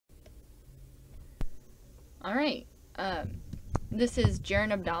All right. This is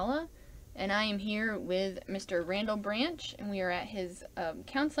Jaron Abdallah, and I am here with Mr. Randle Branch, and we are at his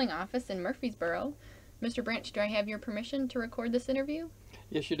counseling office in Murfreesboro. Mr. Branch, do I have your permission to record this interview?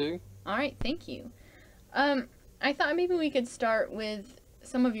 Yes, you do. All right, thank you. I thought maybe we could start with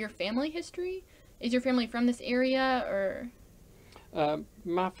some of your family history. Is your family from this area, or?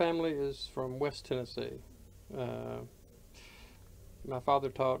 My family is from West Tennessee. My father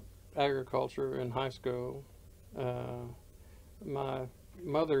taught agriculture in high school. My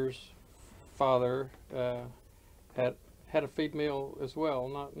mother's father had a feed mill as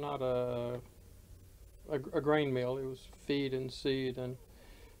well, not a grain mill. It was feed and seed, and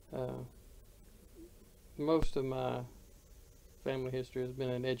most of my family history has been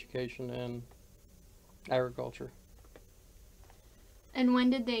in education and agriculture. And when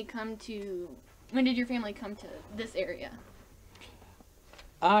did your family come to this area?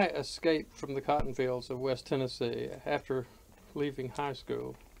 I escaped from the cotton fields of West Tennessee after leaving high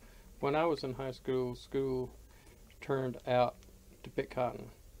school. When I was in high school, school turned out to pick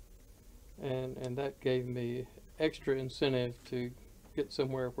cotton. And that gave me extra incentive to get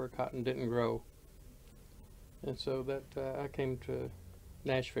somewhere where cotton didn't grow. And so that I came to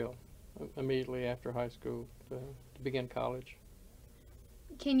Nashville immediately after high school to begin college.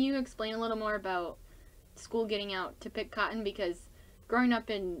 Can you explain a little more about school getting out to pick cotton? Because growing up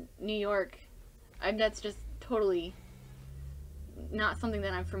in New York, that's just totally not something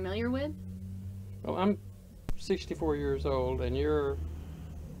that I'm familiar with. Well, I'm 64 years old, and you're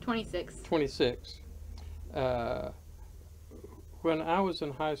 26. 26. When I was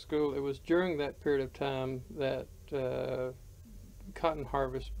in high school, it was during that period of time that cotton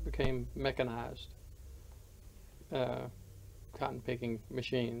harvest became mechanized. Cotton picking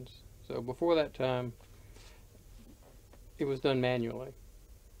machines. So before that time, it was done manually,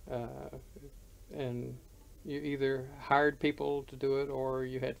 and you either hired people to do it or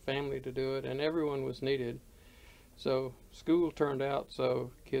you had family to do it, and everyone was needed. So school turned out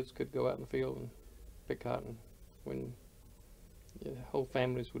so kids could go out in the field and pick cotton when whole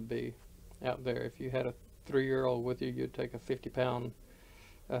families would be out there. If you had a 3-year-old with you, you'd take a 50-pound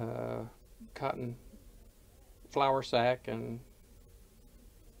cotton flour sack and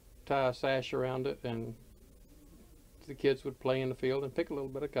tie a sash around it, and the kids would play in the field and pick a little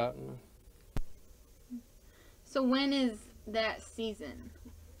bit of cotton. So when is that season?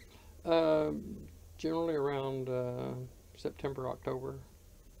 Generally around September, October.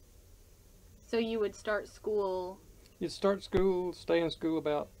 So you would start school? You'd start school, stay in school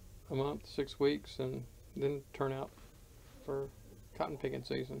about a month, 6 weeks, and then turn out for cotton picking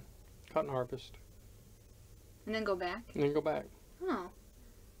season, cotton harvest. And then go back? And then go back. Oh.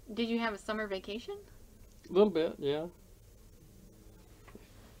 Did you have a summer vacation? A little bit, yeah.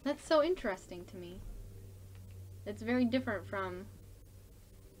 That's so interesting to me. It's very different from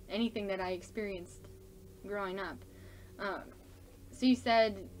anything that I experienced growing up. So you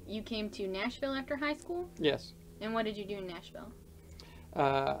said you came to Nashville after high school? Yes. And what did you do in Nashville?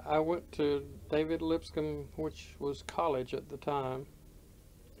 I went to David Lipscomb, which was college at the time,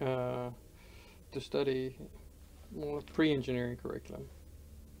 to study pre-engineering curriculum.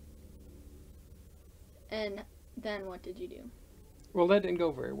 And then what did you do? Well, that didn't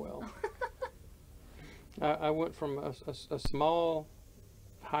go very well. I went from a small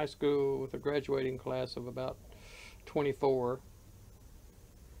high school with a graduating class of about 24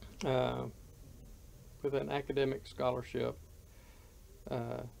 with an academic scholarship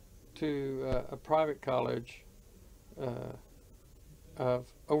to a private college of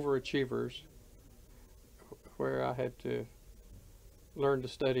overachievers where I had to learn to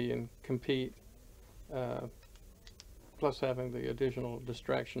study and compete, plus having the additional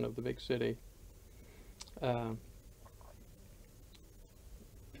distraction of the big city.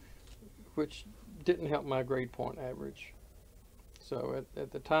 Which didn't help my grade point average. So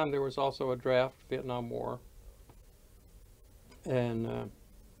at the time there was also a draft, Vietnam War, and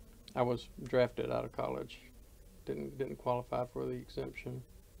I was drafted out of college. Didn't qualify for the exemption,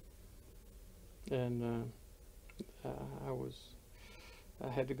 and I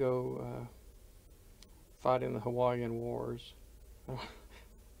had to go fight in the Hawaiian Wars.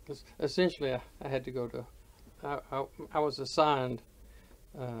 Essentially, I had to go to. I was assigned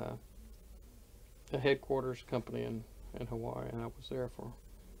a headquarters company in Hawaii, and I was there for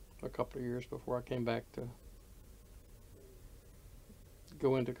a couple of years before I came back to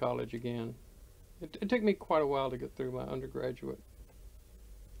go into college again. It took me quite a while to get through my undergraduate.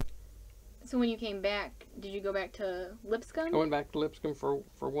 So when you came back, did you go back to Lipscomb? I went back to Lipscomb for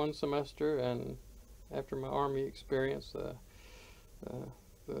 1 semester, and after my Army experience,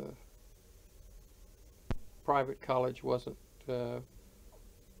 the private college wasn't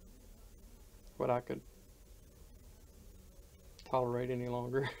what I could tolerate any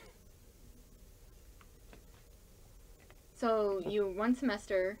longer. So you were one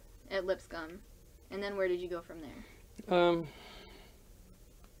semester at Lipscomb, and then where did you go from there?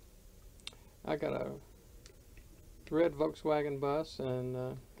 I got a red Volkswagen bus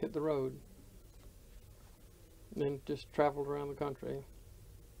and hit the road. Then just traveled around the country.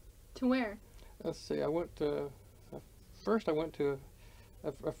 To where? Let's see, I went to, first I went to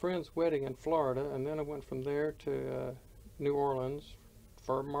a friend's wedding in Florida, and then I went from there to New Orleans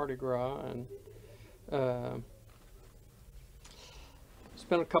for Mardi Gras, and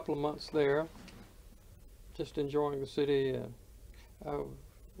spent a couple of months there, just enjoying the city. I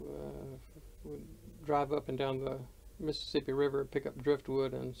would drive up and down the Mississippi River, pick up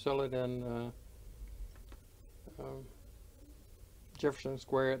driftwood, and sell it in Jefferson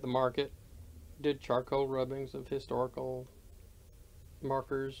Square at the market. Did charcoal rubbings of historical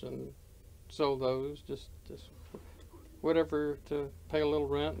markers and sold those, just whatever to pay a little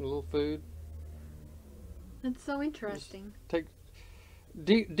rent and a little food. That's so interesting. Just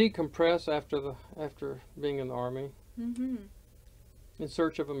decompress after being in the Army. Mm-hmm. In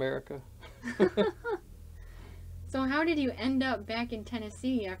search of America. So how did you end up back in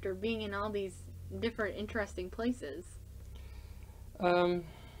Tennessee after being in all these different interesting places?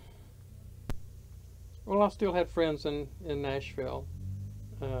 Well, I still had friends in Nashville,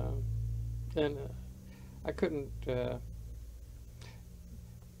 and I couldn't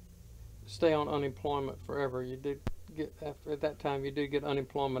stay on unemployment forever. You did get, at that time, you did get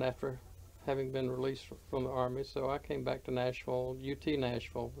unemployment after having been released from the Army. So I came back to Nashville. UT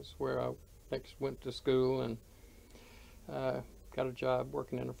Nashville was where I next went to school, and got a job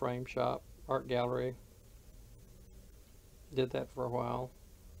working in a frame shop, art gallery. Did that for a while.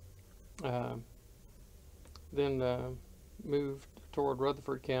 Then moved toward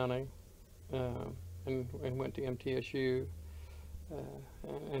Rutherford County, and went to MTSU.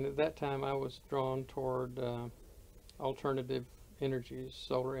 And at that time I was drawn toward alternative energies,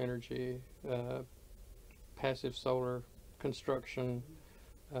 solar energy, passive solar construction,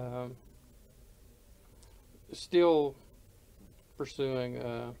 still pursuing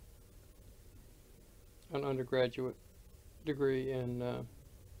an undergraduate degree in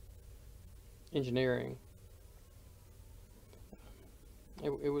engineering.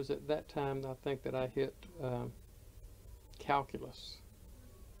 It was at that time, I think, that I hit calculus.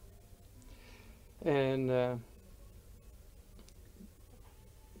 And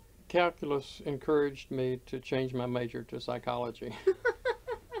calculus encouraged me to change my major to psychology.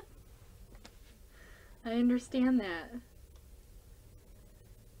 I understand that.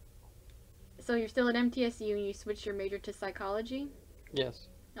 So you're still at MTSU and you switched your major to psychology? Yes.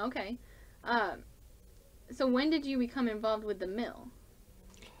 Okay. So when did you become involved with the mill?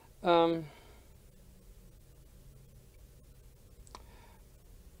 A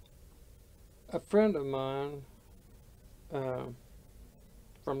friend of mine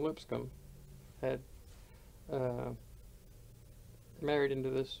from Lipscomb had married into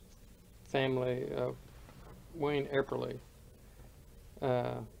this family. Wayne Epperly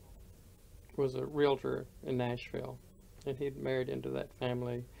was a realtor in Nashville, and he'd married into that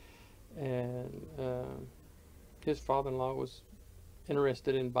family, and his father-in-law was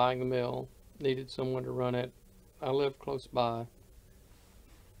interested in buying the mill, needed someone to run it. I lived close by,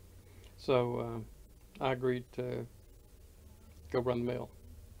 so I agreed to go run the mill.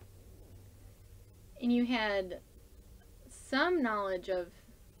 And you had some knowledge of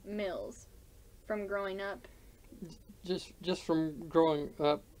mills from growing up? Just from growing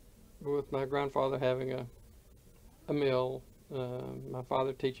up with my grandfather having a mill, my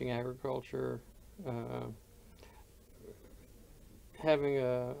father teaching agriculture, having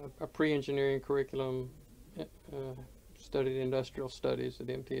a pre-engineering curriculum, studied industrial studies at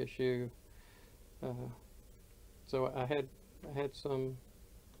MTSU. So I had some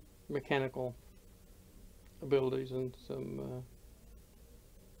mechanical abilities and some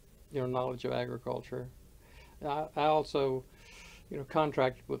knowledge of agriculture. I also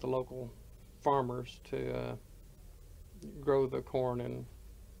contracted with the local farmers to grow the corn and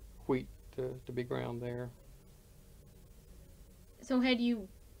wheat to be ground there. So had you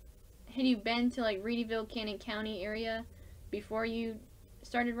been to like Readyville, Cannon County area before you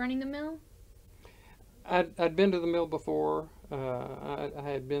started running the mill? I'd been to the mill before. I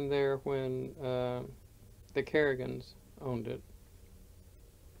had been there when the Kerrigans owned it.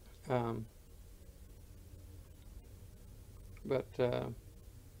 But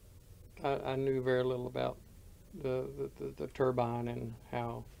I knew very little about the turbine and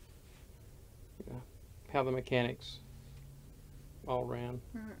how the mechanics all ran.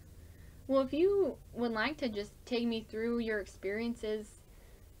 Well, if you would like to just take me through your experiences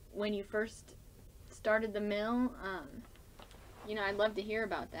when you first started the mill, I'd love to hear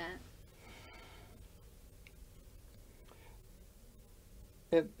about that.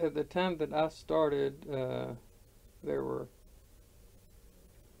 At the time that I started, there were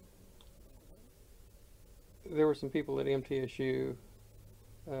some people at MTSU.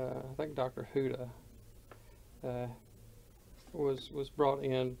 I think Dr. Huda was brought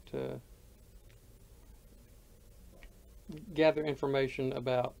in to gather information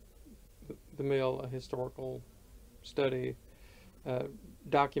about the mill, a historical study,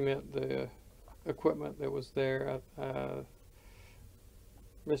 document the equipment that was there.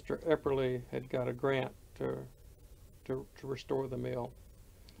 Mr. Epperly had got a grant to restore the mill,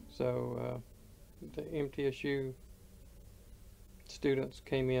 so the MTSU students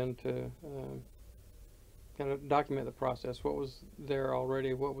came in to kind of document the process, what was there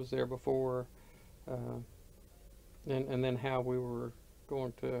already, what was there before, and then how we were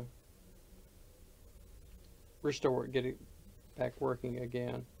going to restore it, get it back working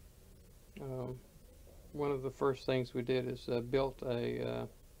again. One of the first things we did is built a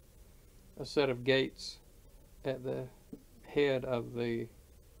set of gates at the head of the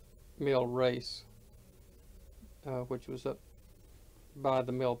mill race, which was up by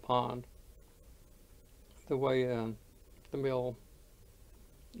the mill pond. The way the mill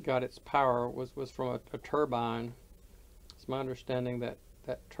got its power was from a turbine. It's my understanding that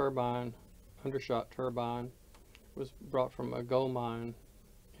that turbine, undershot turbine, was brought from a gold mine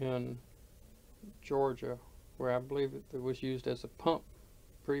in Georgia, where I believe it was used as a pump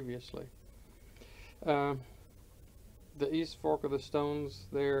previously. The East Fork of the Stones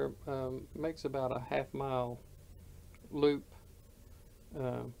there makes about a half-mile loop,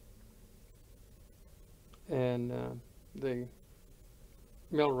 and the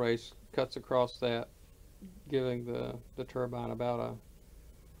mill race cuts across that, giving the turbine about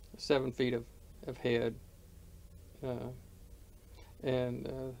 7 feet of head.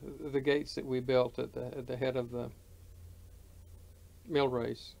 And the gates that we built at the head of the mill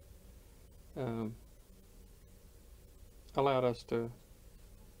race allowed us to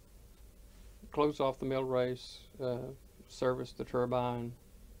close off the mill race, service the turbine,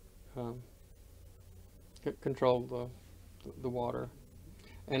 control the water,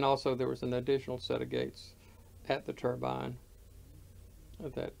 and also there was an additional set of gates at the turbine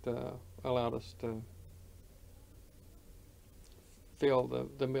that allowed us to fill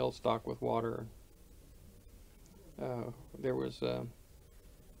the mill stock with water. There was a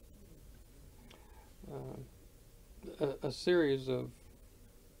series of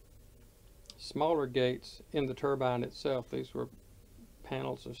smaller gates in the turbine itself. These were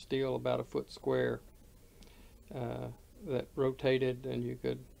panels of steel about a foot square that rotated, and you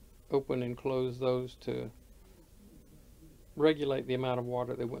could open and close those to regulate the amount of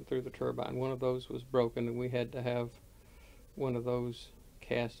water that went through the turbine. One of those was broken, and we had to have one of those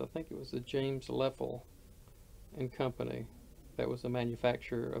cast. I think it was the James Leffel and Company that was the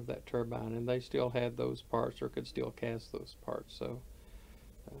manufacturer of that turbine, and they still had those parts, or could still cast those parts. So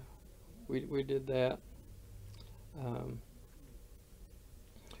we did that.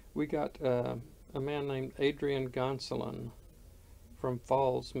 We got a man named Adrian Gonsolin from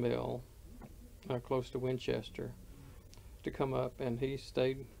Falls Mill, close to Winchester, to come up, and he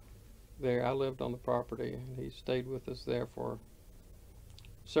stayed there. I lived on the property, and he stayed with us there for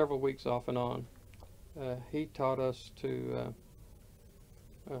several weeks off and on. He taught us to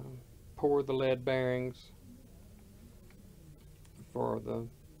pour the lead bearings for the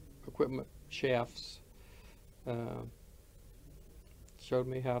equipment shafts, showed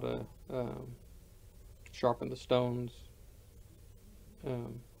me how to sharpen the stones,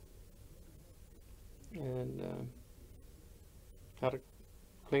 and how to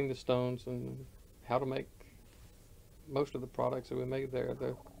clean the stones, and how to make most of the products that we made there.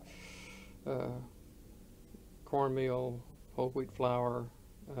 The cornmeal, whole wheat flour,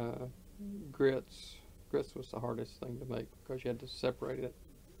 grits. Grits was the hardest thing to make because you had to separate it.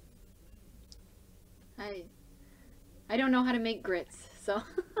 I don't know how to make grits, so.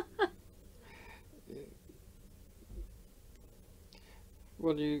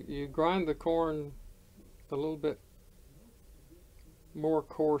 Well, you grind the corn a little bit more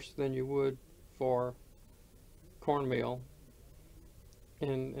coarse than you would for cornmeal,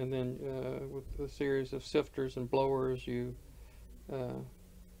 and then with a series of sifters and blowers, you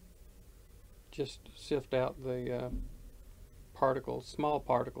just sift out the particles, small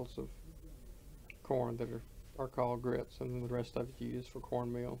particles of corn that are called grits, and then the rest of it you use for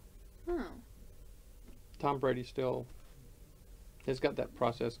cornmeal. Oh. Tom Brady still has got that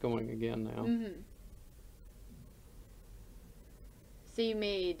process going again now. Mm-hmm. So you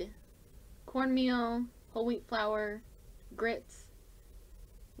made cornmeal, whole wheat flour, grits.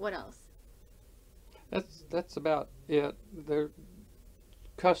 What else? That's about it. They're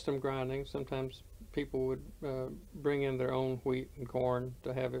custom grinding. Sometimes people would bring in their own wheat and corn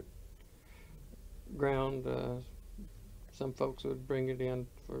to have it ground. Some folks would bring it in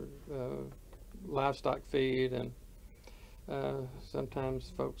for livestock feed, and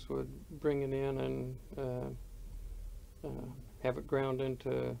sometimes folks would bring it in and have it ground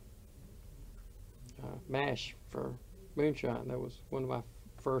into mash for moonshine. That was one of my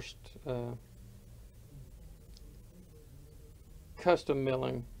first custom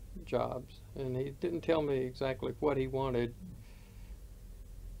milling jobs, and he didn't tell me exactly what he wanted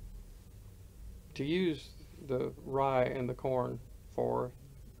to use the rye and the corn for.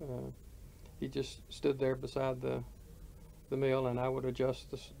 He just stood there beside the mill, and I would adjust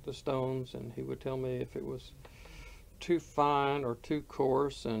the stones, and he would tell me if it was too fine or too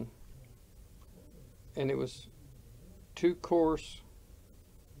coarse, and it was too coarse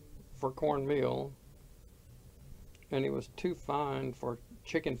for cornmeal, and it was too fine for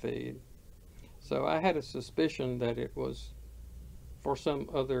chicken feed. So I had a suspicion that it was for some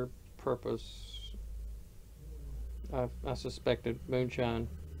other purpose. I suspected moonshine.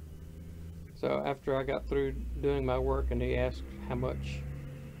 So after I got through doing my work and he asked how much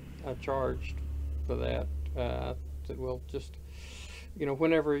I charged for that, I said, well, just,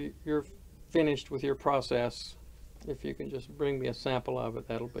 whenever you're finished with your process, if you can just bring me a sample of it,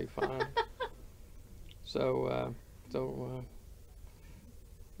 that'll be fine. So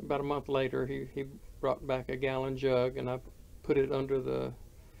about a month later, he brought back a gallon jug, and I put it under the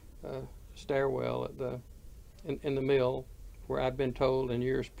stairwell at in the mill, where I'd been told in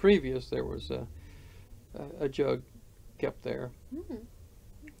years previous there was a jug kept there. Mm.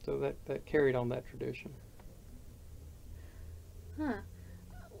 So that carried on that tradition. Huh.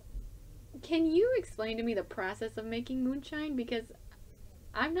 Can you explain to me the process of making moonshine? Because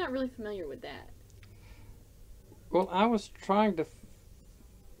I'm not really familiar with that. Well, I was trying to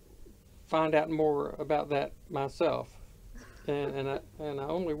find out more about that myself, and I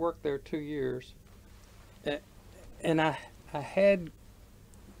only worked there 2 years, and I had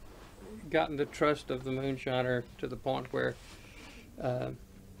gotten the trust of the moonshiner to the point where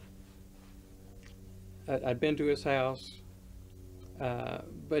I'd been to his house,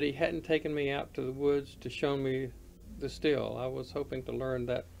 but he hadn't taken me out to the woods to show me the still. I was hoping to learn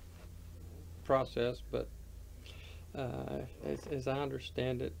that process, but as I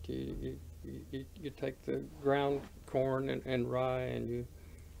understand it, you take the ground corn and rye, and you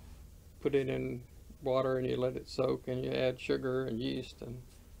put it in water, and you let it soak, and you add sugar and yeast, and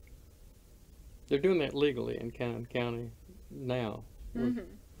they're doing that legally in Cannon County now.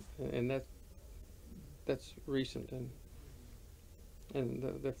 Mm-hmm. And that's recent, and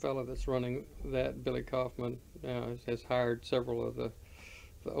the fellow that's running that, Billy Kaufman, now has hired several of the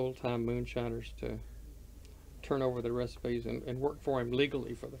old-time moonshiners to turn over the recipes and work for him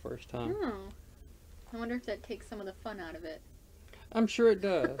legally for the first time. Oh. I wonder if that takes some of the fun out of it. I'm sure it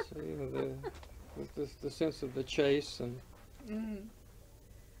does. The sense of the chase and. Mm.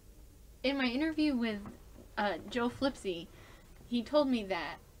 In my interview with Joe Flipsy, he told me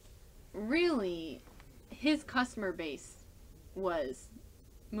that really his customer base was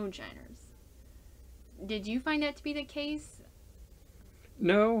moonshiners. Did you find that to be the case?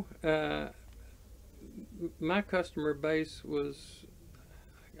 No, my customer base was,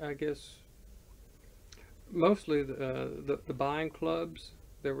 I guess, mostly the buying clubs.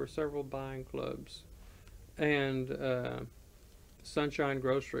 There were several buying clubs, and Sunshine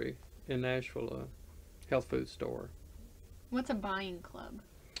Grocery in Nashville, a health food store. What's a buying club?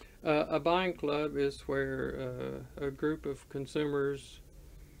 A buying club is where a group of consumers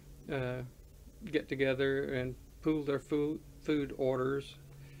get together and pool their food orders,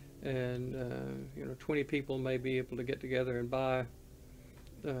 and 20 people may be able to get together and buy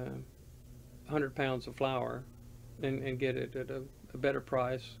 100 pounds of flour and get it at a better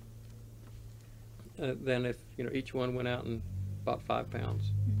price than if each one went out and bought 5 pounds.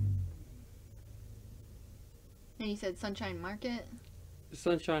 Mm-hmm. And you said Sunshine Market?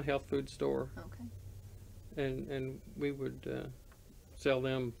 Sunshine Health Food Store. Okay. And we would sell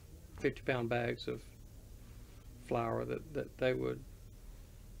them 50-pound bags of flour that they would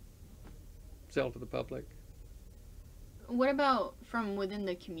sell to the public. What about from within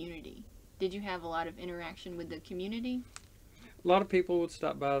the community? Did you have a lot of interaction with the community? A lot of people would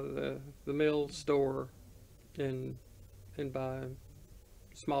stop by the mill store and buy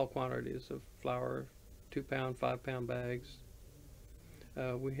small quantities of flour 2-pound, 5-pound bags.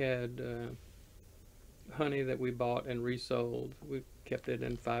 We had honey that we bought and resold. We kept it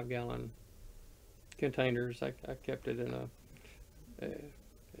in 5-gallon containers. I kept it in and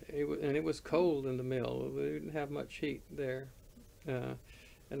it was cold in the mill. We didn't have much heat there.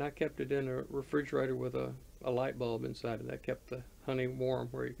 And I kept it in a refrigerator with a light bulb inside it. That kept the honey warm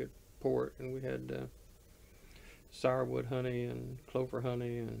where you could pour it. And we had sourwood honey and clover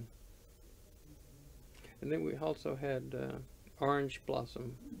honey, and then we also had orange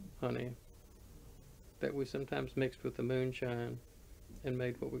blossom honey that we sometimes mixed with the moonshine and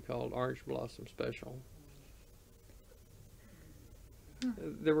made what we called orange blossom special.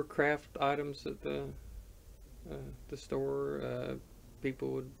 There were craft items at the store. People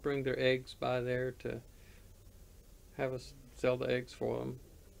would bring their eggs by there to have us sell the eggs for them.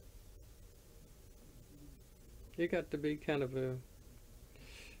 It got to be kind of a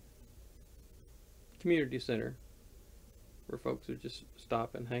community center where folks would just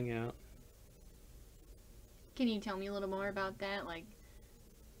stop and hang out. Can you tell me a little more about that? Like,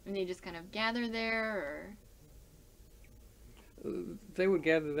 and they just kind of gather there, or? They would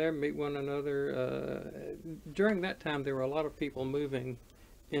gather there, meet one another. During that time, there were a lot of people moving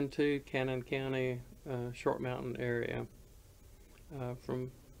into Cannon County, Short Mountain area,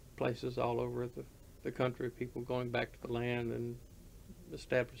 from places all over the country, people going back to the land and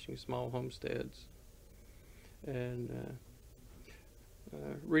establishing small homesteads. And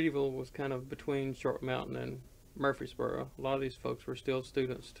Readyville was kind of between Short Mountain and Murfreesboro. A lot of these folks were still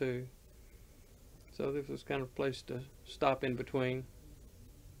students too. So this was kind of a place to stop in between.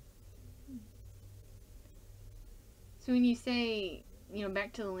 So when you say, you know,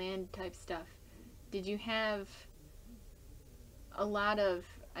 back to the land type stuff, did you have a lot of,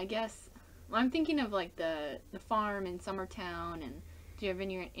 I guess, well, I'm thinking of like the farm in Summertown, and do you have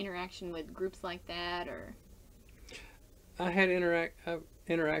any interaction with groups like that, or? I had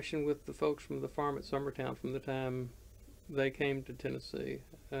interaction with the folks from the farm at Summertown from the time they came to Tennessee.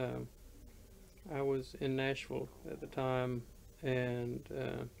 I was in Nashville at the time,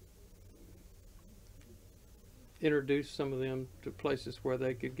 and introduced some of them to places where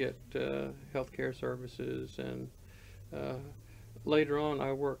they could get healthcare services. And later on,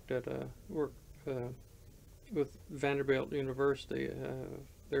 I worked with Vanderbilt University,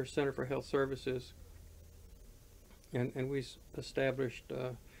 their Center for Health Services, and we established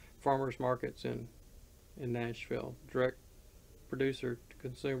farmers markets in Nashville, direct producer to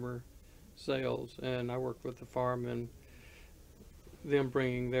consumer sales. And I worked with the farm and them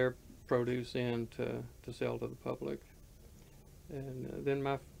bringing their produce in to sell to the public. And then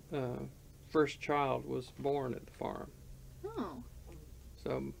my first child was born at the farm. Oh.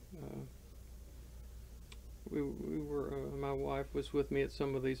 So we were my wife was with me at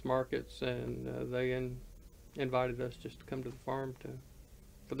some of these markets, and they invited us just to come to the farm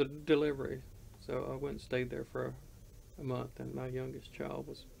for the delivery. So I went and stayed there for a month, and my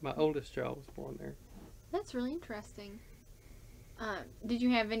oldest child was born there. That's really interesting. Did you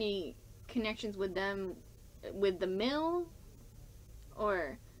have any connections with them, with the mill,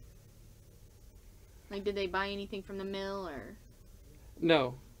 or like did they buy anything from the mill, or?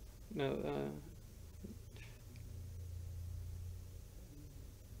 No.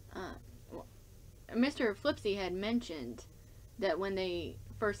 Well, Mr. Flipsy had mentioned that when they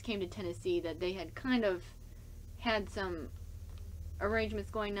first came to Tennessee, that they had kind of had some arrangements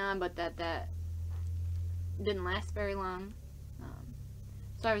going on, but that didn't last very long.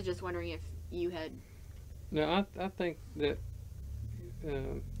 So I was just wondering if you had. No, I think that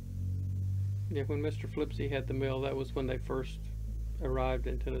when Mr. Flipsy had the mill, that was when they first arrived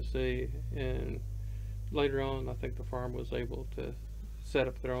in Tennessee, and later on, I think the farm was able to set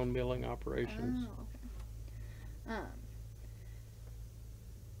up their own milling operations. Oh, okay.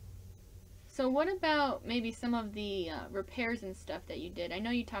 So what about maybe some of the repairs and stuff that you did? I know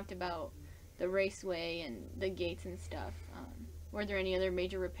you talked about the raceway and the gates and stuff. Were there any other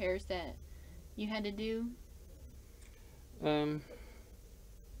major repairs that you had to do?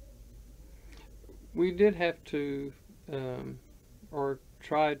 We did have to, or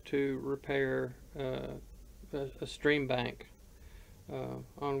tried to repair a stream bank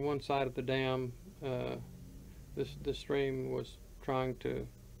on one side of the dam. The stream was trying to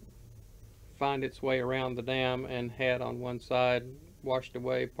find its way around the dam, and had on one side washed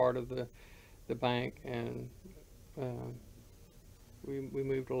away part of the bank, and we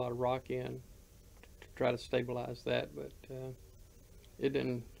moved a lot of rock in to try to stabilize that, but it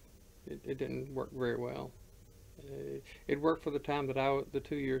didn't work very well. It worked for the time that the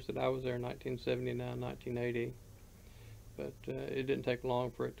 2 years that I was there, 1979, 1980, but it didn't take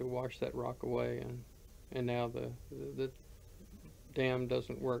long for it to wash that rock away, and and now the dam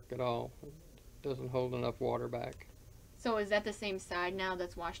doesn't work at all. It doesn't hold enough water back. So is that the same side now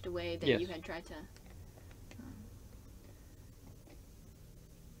that's washed away that Yes. you had tried to...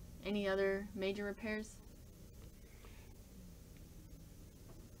 Any other major repairs?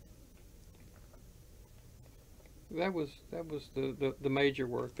 That was the major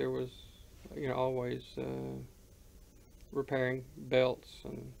work. There was, always repairing belts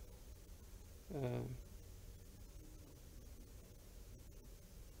and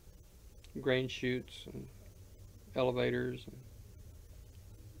grain chutes and elevators.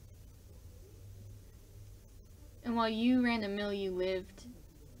 And while you ran the mill, you lived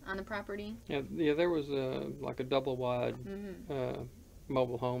on the property? Yeah, there was like a double wide Mm-hmm.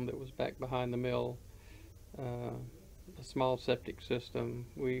 mobile home that was back behind the mill. A small septic system.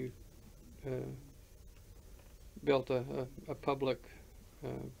 We built a public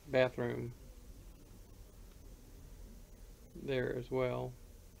bathroom there as well.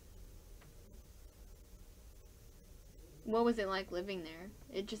 What was it like living there?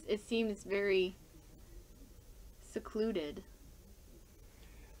 It seems very secluded.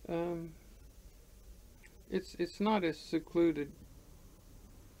 It's not as secluded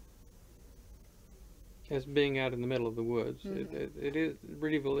as being out in the middle of the woods. Mm-hmm. It is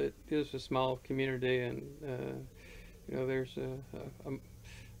Readyville. It is a small community, and there's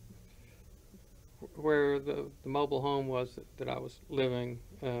where the mobile home was that I was living.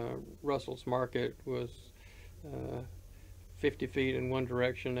 Russell's Market was 50 feet in one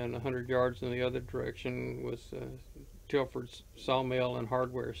direction and 100 yards in the other direction was Tilford's sawmill and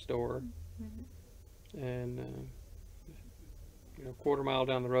hardware store. Mm-hmm. And a quarter mile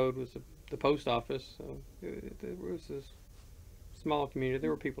down the road was the post office. So it was this small community. There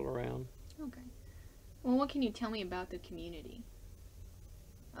were people around. Okay. Well, what can you tell me about the community?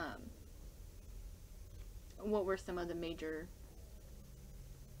 What were some of the major,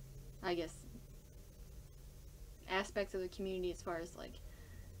 I guess, aspects of the community as far as like,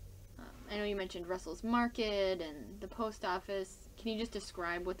 I know you mentioned Russell's Market and the post office. Can you just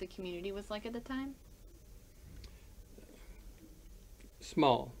describe what the community was like at the time?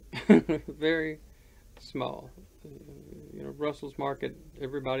 Small, very small. Russell's Market,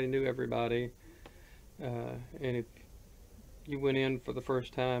 everybody knew everybody, and if you went in for the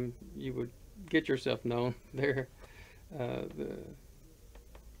first time, you would get yourself known there.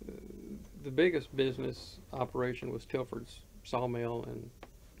 The biggest business operation was Tilford's sawmill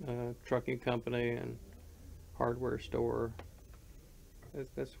and trucking company and hardware store.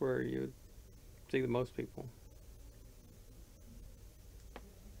 That's where you'd see the most people.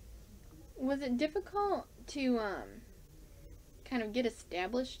 Was it difficult to kind of get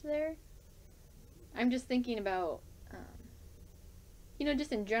established there? I'm just thinking about,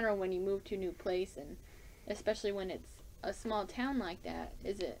 just in general when you move to a new place, and especially when it's a small town like that,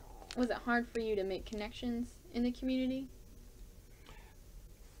 was it hard for you to make connections in the community?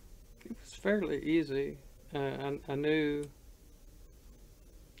 It was fairly easy. I knew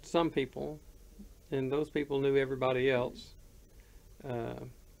some people, and those people knew everybody else.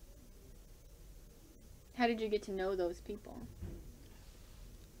 How did you get to know those people?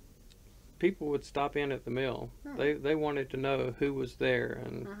 People would stop in at the mill. Oh. They wanted to know who was there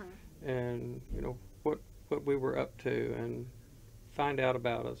and Uh-huh. and what we were up to and find out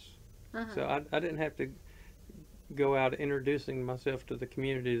about us. Uh-huh. So I didn't have to go out introducing myself to the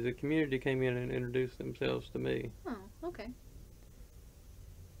community. The community came in and introduced themselves to me. Oh, okay.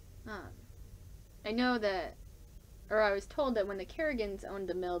 I know that, or I was told that when the Kerrigans owned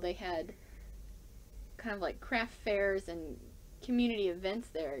the mill, they had kind of like craft fairs and community events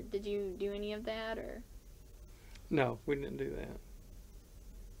there. Did you do any of that, or? No, we didn't do that.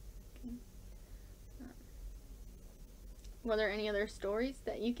 Okay. Were there any other stories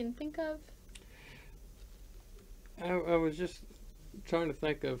that you can think of? I was just trying to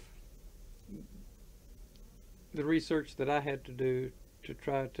think of the research that I had to do to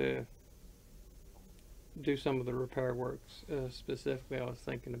try to do some of the repair works. Specifically, I was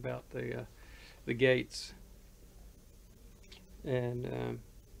thinking about the gates, and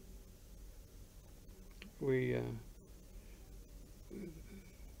we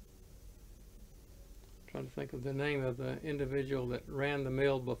trying to think of the name of the individual that ran the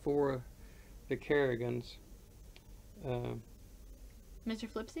mill before the Kerrigans. Mr.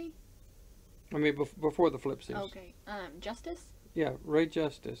 Flipsy? I mean, before the Flipsies. Okay. Justice? Yeah, Ray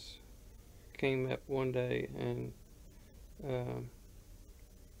Justice came up one day, and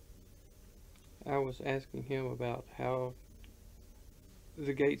I was asking him about how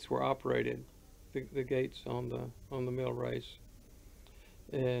the gates were operated, the gates on the mill race,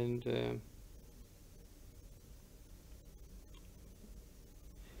 and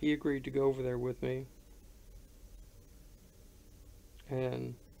he agreed to go over there with me.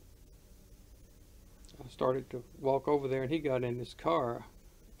 And I started to walk over there, and he got in his car.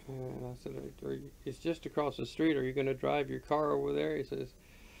 And I said, it's just across the street. Are you going to drive your car over there? He says,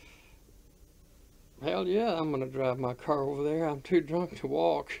 hell yeah, I'm going to drive my car over there. I'm too drunk to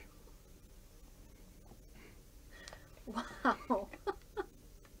walk. Wow.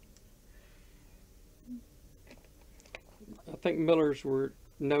 I think Millers were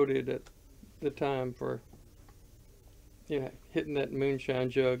noted at the time for, hitting that moonshine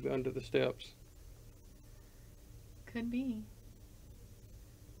jug under the steps. Could be.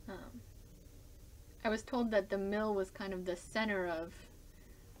 I was told that the mill was kind of the center of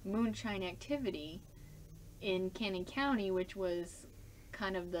moonshine activity in Cannon County, which was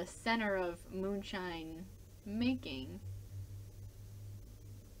kind of the center of moonshine making.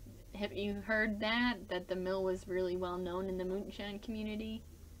 Have you heard that the mill was really well known in the moonshine community?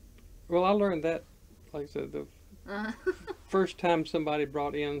 Well, I learned that, like I said, the first time somebody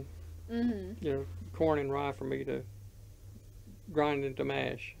brought in, corn and rye for me to grind into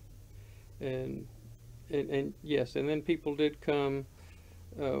mash, and yes, and then people did come,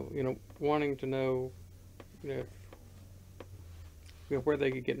 wanting to know, where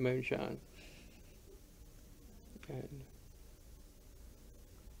they could get moonshine. And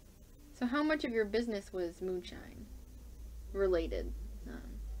so, how much of your business was moonshine related?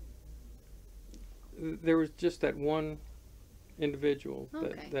 There was just that one individual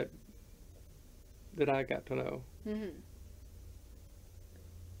Okay. that I got to know. Mm-hmm.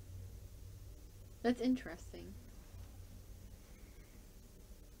 That's interesting.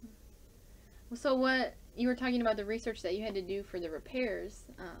 So what you were talking about, the research that you had to do for the repairs,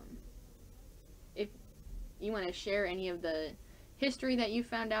 if you want to share any of the history that you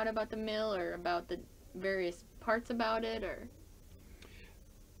found out about the mill or about the various parts about it, or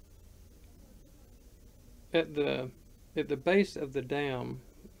at the base of the dam,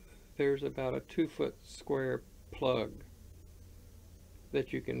 there's about a 2-foot square plug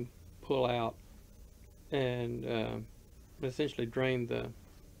that you can pull out and essentially drain the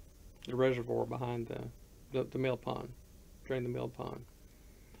reservoir behind the mill pond, drain the mill pond.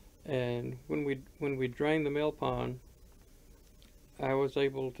 And when we drained the mill pond, I was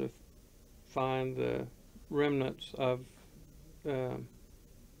able to find the remnants of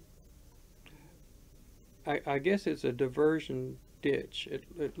I guess it's a diversion ditch.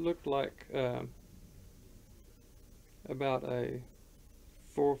 It looked like about a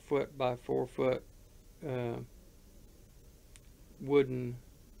 4-foot by 4-foot wooden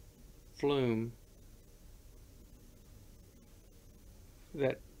flume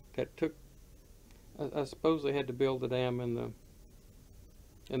that took. I suppose they had to build the dam in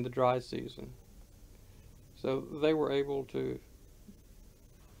the dry season, so they were able to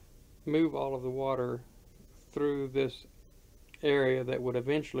move all of the water through this area that would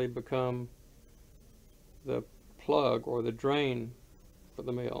eventually become the plug or the drain for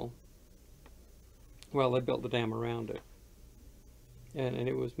the mill. Well, they built the dam around it, and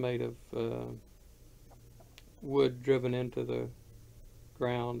it was made of wood driven into the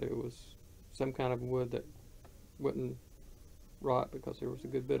ground. It was some kind of wood that wouldn't rot because there was a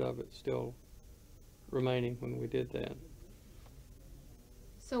good bit of it still remaining when we did that.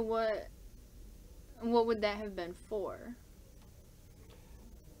 so what would that have been for?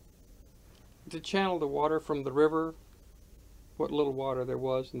 To channel the water from the river, what little water there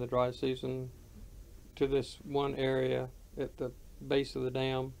was in the dry season, to this one area at the base of the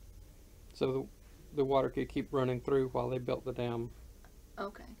dam, so the water could keep running through while they built the dam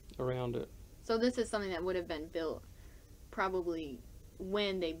around it. So this is something that would have been built probably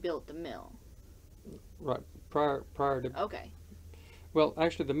when they built the mill. Right, prior to. Okay. Well,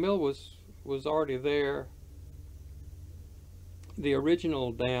 actually, the mill was already there. The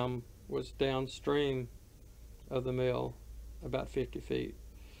original dam was downstream of the mill, about 50 feet.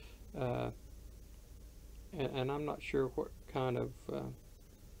 And I'm not sure what kind of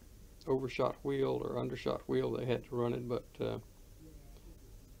overshot wheel or undershot wheel they had to run it, but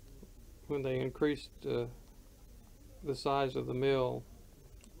when they increased the size of the mill,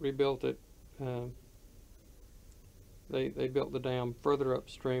 rebuilt it, they built the dam further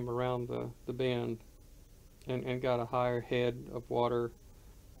upstream around the bend and got a higher head of water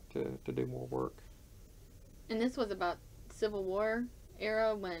to do more work. And this was about Civil War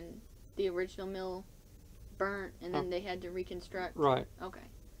era when the original mill burnt and then they had to reconstruct? Right. Okay.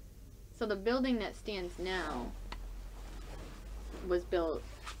 So the building that stands now was built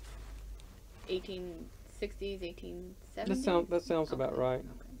 1860s, 1870s? That sounds about right.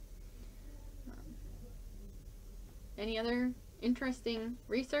 Okay. Any other interesting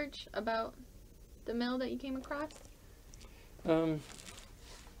research about the mill that you came across? There's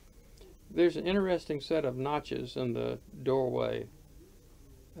an interesting set of notches in the doorway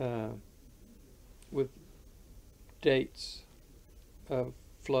with dates of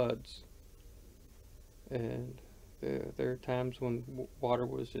floods, and there are times when water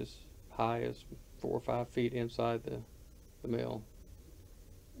was as high as 4 or 5 feet inside the mill.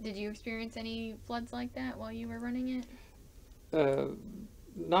 Did you experience any floods like that while you were running it?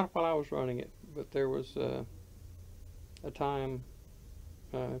 Not while I was running it, but there was a time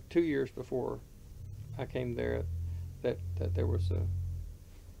 2 years before I came there that there was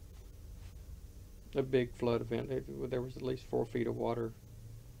a big flood event. There was at least 4 feet of water,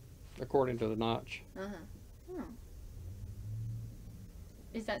 according to the notch. Oh.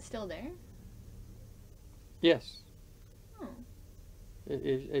 Is that still there? Yes. Oh.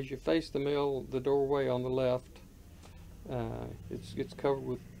 As you face the mill, the doorway on the left, it's covered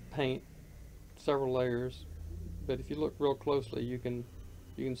with paint, several layers. But if you look real closely, you can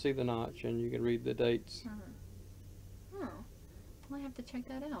see the notch and you can read the dates. Oh, well, I have to check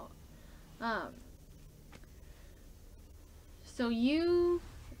that out. So you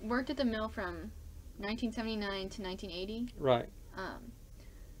worked at the mill from 1979 to 1980? Right.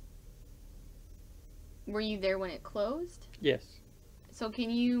 Were you there when it closed? Yes. So can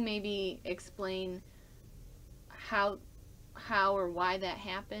you maybe explain how or why that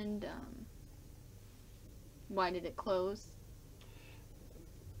happened? Why did it close?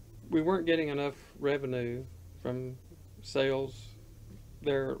 We weren't getting enough revenue from sales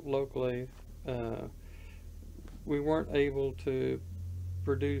there locally. We weren't able to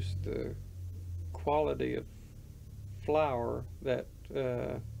produce the quality of flour that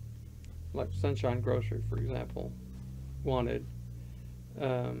like Sunshine Grocery, for example, wanted.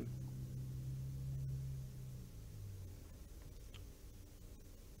 I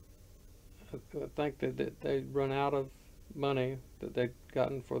think that they'd run out of money that they'd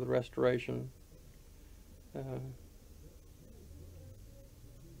gotten for the restoration.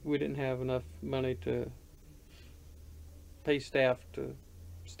 We didn't have enough money to pay staff to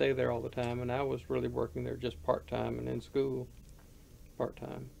stay there all the time, and I was really working there just part-time and in school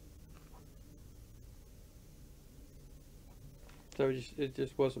part-time. So it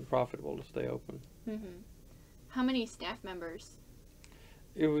just wasn't profitable to stay open. Mm-hmm. How many staff members?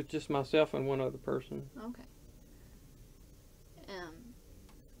 It was just myself and one other person. Okay.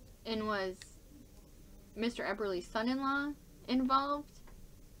 And was Mr. Epperly's son-in-law involved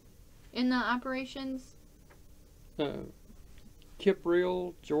in the operations? Kip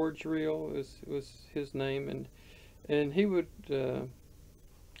Reel, George Reel was his name, and he would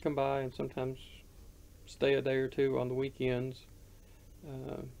come by and sometimes stay a day or two on the weekends.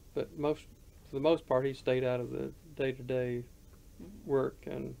 But for the most part, he stayed out of the day-to-day work.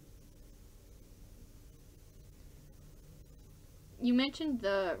 And you mentioned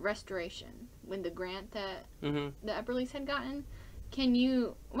the restoration when the grant that the Epperleys had gotten.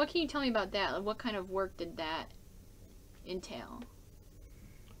 What can you tell me about that? Like, what kind of work did that entail?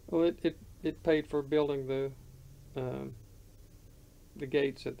 Well, it paid for building the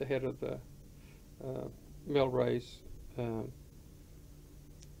gates at the head of the mill race.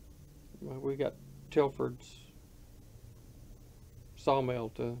 We got Tilford's sawmill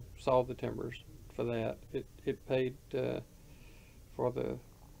to saw the timbers for that. It paid for the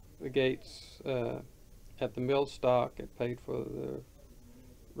gates at the mill stock. It paid for the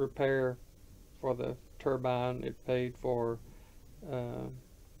repair for the turbine. It paid for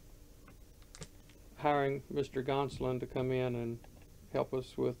hiring Mr. Gonsolin to come in and help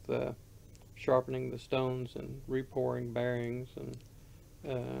us with sharpening the stones and repouring bearings and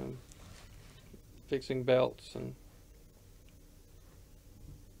fixing belts. And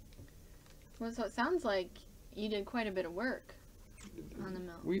well, so it sounds like you did quite a bit of work on the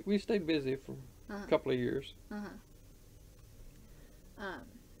mill. We stayed busy for a couple of years.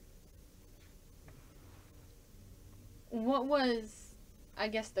 What was, I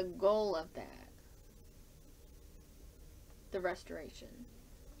guess, the goal of that? The restoration?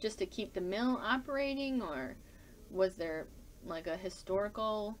 Just to keep the mill operating, or was there like a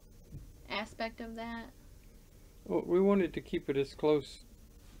historical aspect of that? Well, we wanted to keep it as close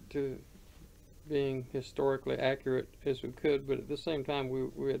to being historically accurate as we could, but at the same time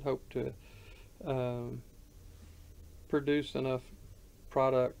we had hoped to produce enough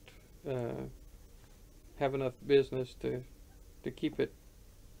product, have enough business to keep it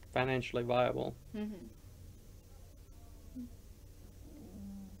financially viable.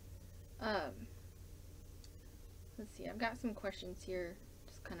 Let's see, I've got some questions here,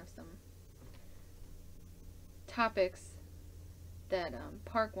 just kind of some topics that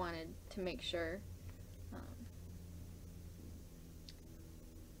PARQ wanted to make sure.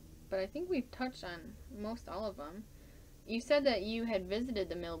 But I think we've touched on most all of them. You said that you had visited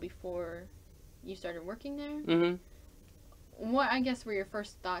the mill before you started working there? Mm-hmm. What, I guess, were your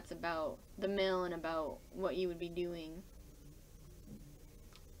first thoughts about the mill and about what you would be doing?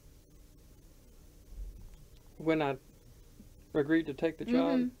 When I agreed to take the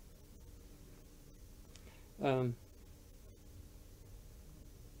job,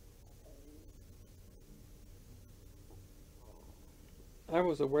 I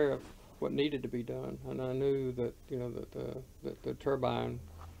was aware of what needed to be done, and I knew that that the turbine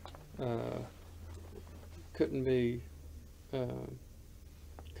couldn't be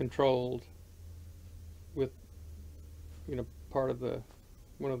controlled with part of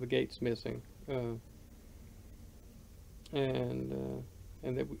one of the gates missing, and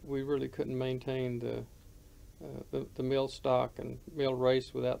that we really couldn't maintain the mill stock and mill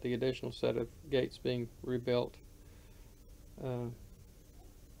race without the additional set of gates being rebuilt.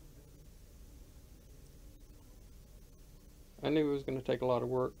 I knew it was going to take a lot of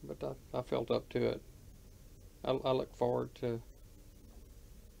work, but I felt up to it. I look forward to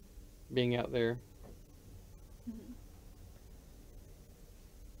being out there. Mm-hmm.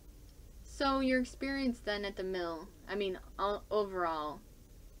 So your experience then at the mill, I mean, overall,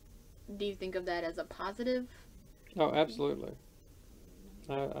 do you think of that as a positive? Oh, absolutely.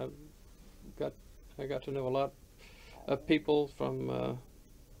 I got to know a lot of people from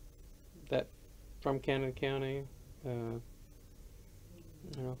Cannon County.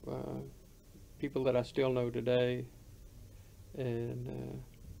 People that I still know today, and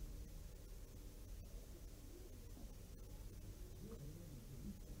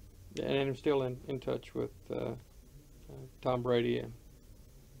I'm still in touch with Tom Brady, and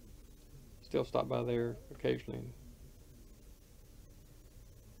still stop by there occasionally.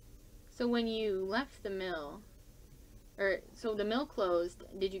 So when you left the mill, so the mill closed,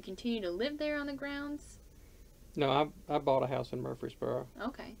 did you continue to live there on the grounds? No, I bought a house in Murfreesboro.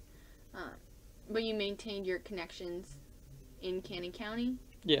 Okay. But you maintained your connections in Cannon County?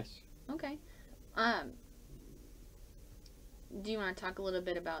 Yes. Okay. Do you want to talk a little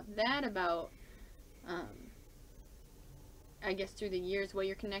bit about that? About, I guess through the years, what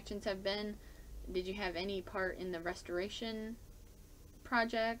your connections have been? Did you have any part in the restoration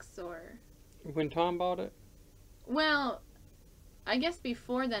projects, or? When Tom bought it? Well, I guess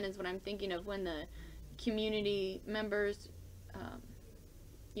before then is what I'm thinking of, when the community members,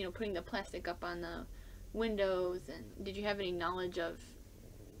 putting the plastic up on the windows, and did you have any knowledge of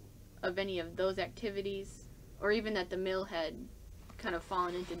any of those activities, or even that the mill had kind of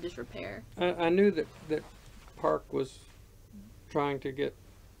fallen into disrepair? I knew that PARQ was trying to get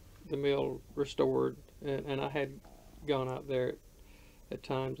the mill restored, and I had gone out there at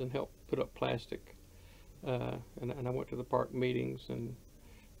times and helped put up plastic, and I went to the PARQ meetings and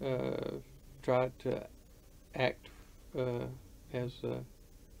tried to act as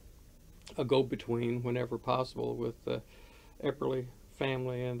a go-between whenever possible with the Epperly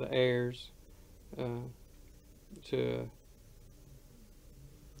family and the heirs, to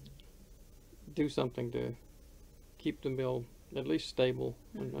do something to keep the mill at least stable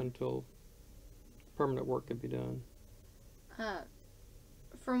until permanent work could be done.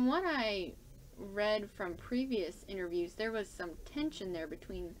 From what I read from previous interviews, there was some tension there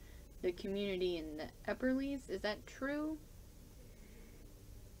between the community and the Epperleys. Is that true?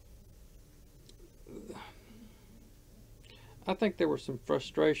 I think there was some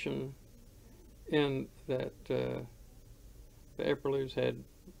frustration in that the Epperleys had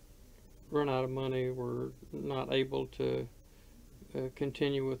run out of money, were not able to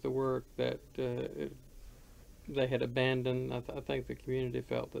continue with the work that they had abandoned. I think the community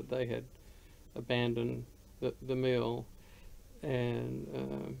felt that they had abandoned the mill,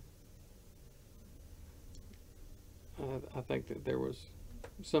 and I think that there was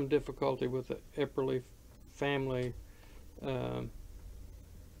some difficulty with the Epperly family,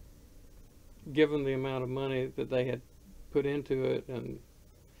 given the amount of money that they had put into it, and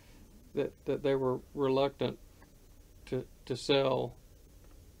that they were reluctant to sell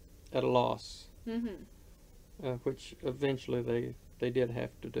at a loss, which eventually they did have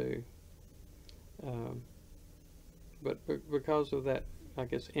to do. But because of that, I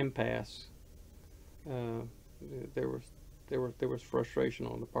guess, impasse, there was frustration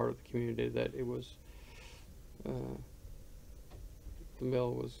on the part of the community that it was the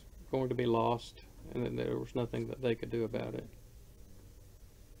mill was going to be lost, and that there was nothing that they could do about it.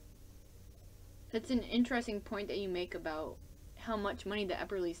 That's an interesting point that you make about how much money the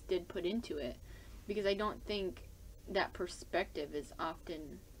Epperleys did put into it, because I don't think that perspective is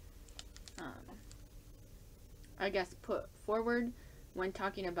often, I guess, put forward when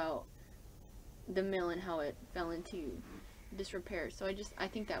talking about the mill and how it fell into disrepair. So I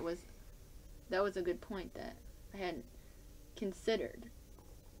think that was a good point that I hadn't considered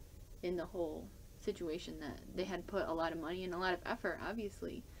in the whole situation, that they had put a lot of money and a lot of effort,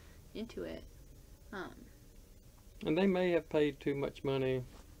 obviously, into it. And they may have paid too much money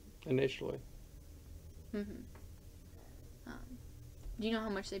initially. Mm-hmm. Do you know how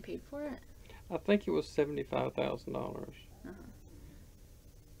much they paid for it? I think it was $75,000. Uh-huh.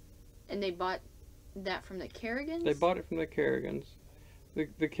 And they bought that from the Kerrigans? They bought it from the Kerrigans.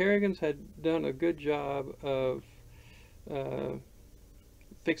 The Kerrigans had done a good job of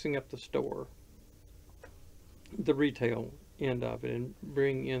fixing up the store, the retail end of it, and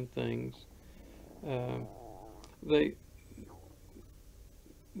bringing in things. They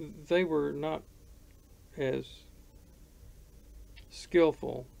were not as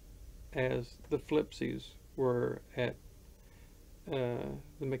skillful as the Flipsies were at the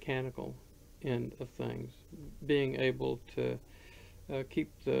mechanical end of things, being able to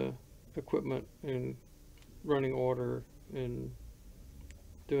keep the equipment in running order and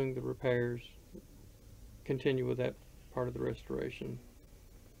doing the repairs, continue with that part of the restoration.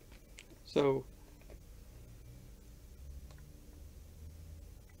 So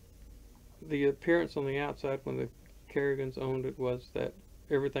the appearance on the outside when the Kerrigans owned it was that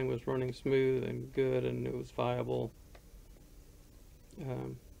everything was running smooth and good and it was viable.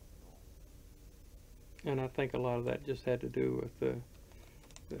 And I think a lot of that just had to do with the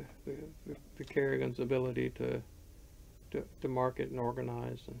Kerrigans' ability to market and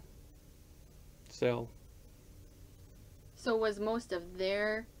organize and sell. So was most of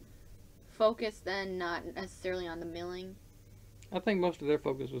their focus then not necessarily on the milling? I think most of their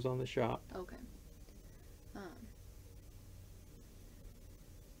focus was on the shop. Okay.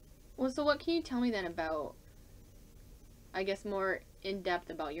 Well, so what can you tell me then about, I guess, more in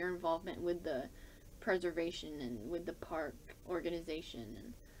depth about your involvement with the preservation and with the PARQ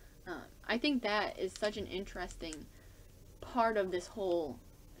organization? And I think that is such an interesting part of this whole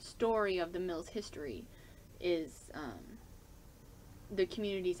story of the mill's history, is the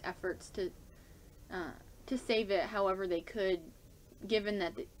community's efforts to save it however they could, given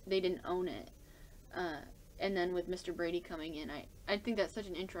that they didn't own it. And then with Mr. Brady coming in, I think that's such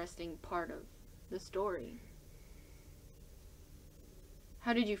an interesting part of the story.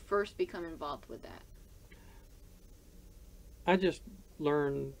 How did you first become involved with that? I just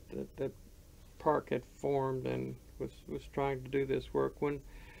learned that PARQ had formed and was trying to do this work. When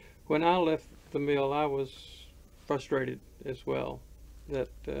I left the mill, I was frustrated as well that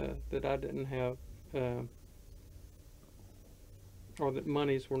I didn't have or that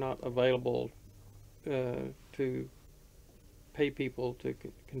monies were not available to pay people to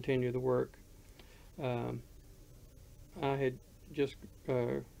continue the work. I had just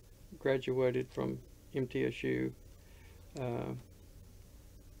graduated from MTSU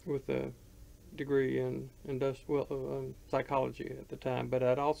with a degree in psychology at the time, but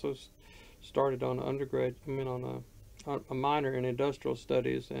I'd also started on a minor in industrial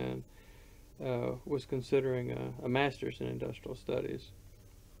studies, and was considering a master's in industrial studies,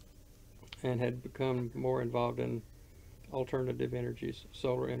 and had become more involved in alternative energies,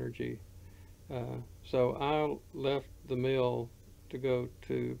 solar energy. So I left the mill to go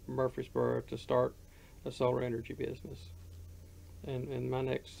to Murfreesboro to start a solar energy business. And my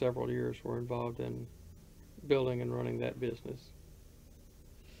next several years were involved in building and running that business.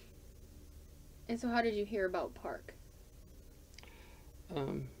 And so how did you hear about PARQ?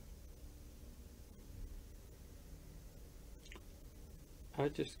 I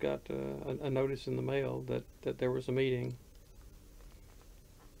just got a notice in the mail that there was a meeting.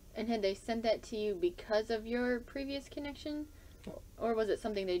 And had they sent that to you because of your previous connection? Or was it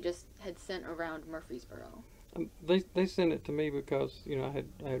something they just had sent around Murfreesboro? They sent it to me because, you know, I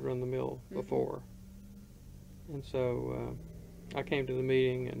had run the mill before. And so I came to the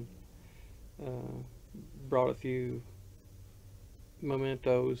meeting and brought a few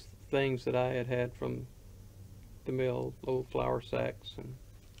mementos, things that I had from the mill, little flour sacks. And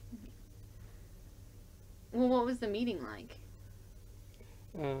well, what was the meeting like?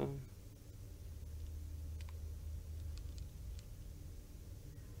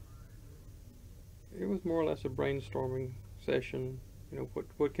 It was more or less a brainstorming session. You know,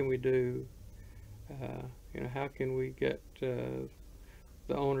 what can we do? You know, how can we get the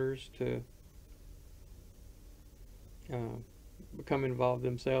owners to become involved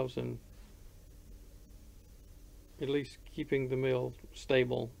themselves in at least keeping the mill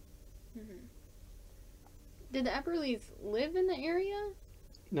stable. Did the Epperleys live in the area?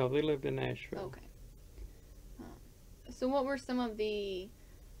 No, they lived in Nashville. Okay. So what were some of the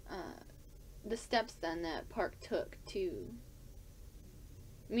steps then that PARQ took to...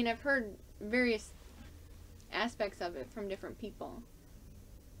 I mean, I've heard various aspects of it from different people.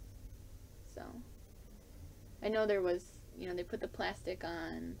 So, I know there was, you know, they put the plastic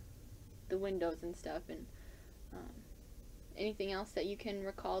on the windows and stuff, and anything else that you can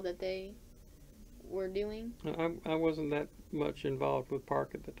recall that they were doing? I wasn't that much involved with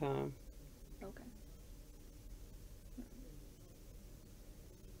PARQ at the time. Okay.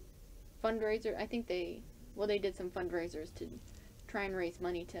 Fundraiser, I think they did some fundraisers to try and raise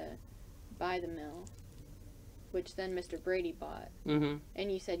money to buy the mill, which then Mr. Brady bought. Mm-hmm.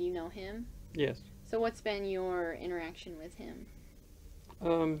 And you said you know him? Yes. So what's been your interaction with him?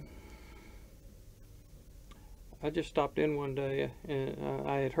 I just stopped in one day, and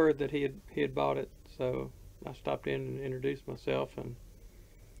I had heard that he had bought it, so I stopped in and introduced myself, and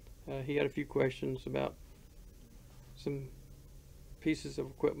he had a few questions about some pieces of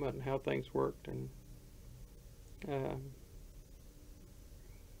equipment and how things worked, and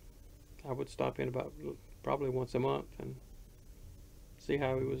I would stop in about probably once a month and see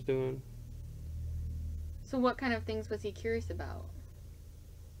how he was doing. So what kind of things was he curious about?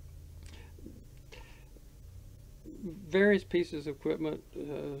 Various pieces of equipment,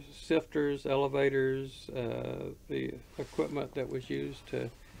 sifters, elevators, the equipment that was used to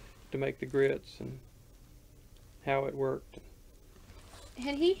make the grits and how it worked.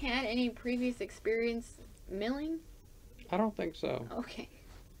 Had he had any previous experience milling? I don't think so. Okay.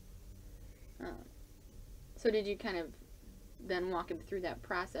 So did you kind of then walk him through that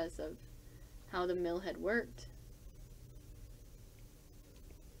process of how the mill had worked?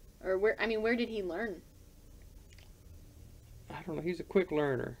 Or where did he learn? I don't know. He's a quick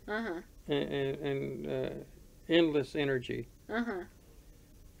learner. Uh-huh. And endless energy. Uh-huh.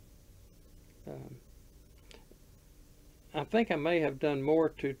 I think I may have done more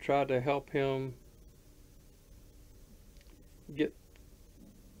to try to help him get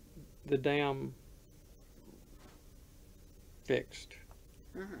the dam fixed,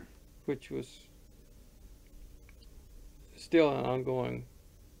 which was still an ongoing,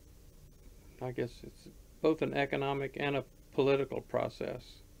 I guess it's both an economic and a political process.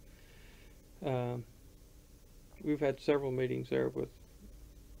 We've had several meetings there with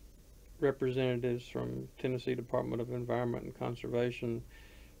representatives from Tennessee Department of Environment and Conservation,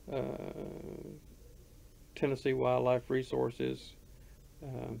 Tennessee Wildlife Resources,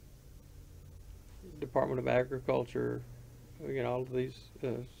 Department of Agriculture, you know, all of these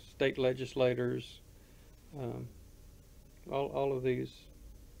state legislators, all of these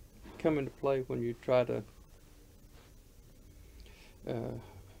come into play when you try to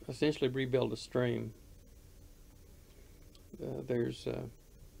essentially rebuild a stream. There's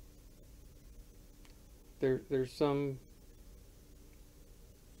some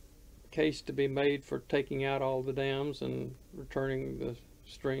case to be made for taking out all the dams and returning the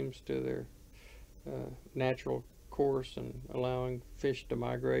streams to their natural course and allowing fish to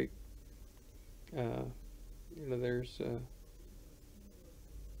migrate. You know, there's you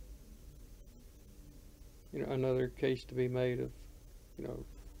know, another case to be made of, you know,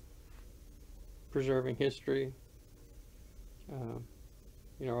 preserving history. You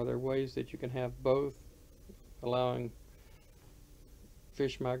know, are there ways that you can have both, allowing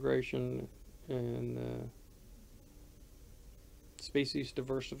fish migration and species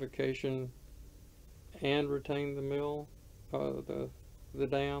diversification and retain the mill, the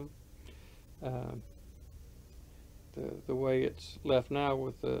dam? The way it's left now,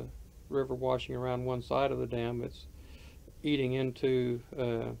 with the river washing around one side of the dam, it's eating into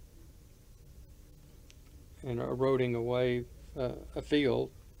and eroding away a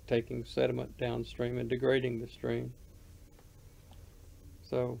field, taking sediment downstream and degrading the stream.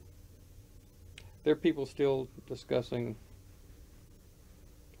 So there are people still discussing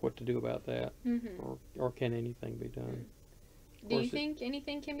what to do about that, or can anything be done. Do you think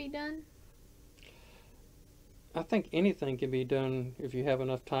anything can be done? I think anything can be done if you have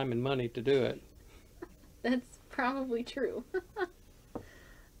enough time and money to do it. That's probably true.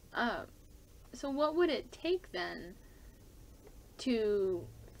 So what would it take then to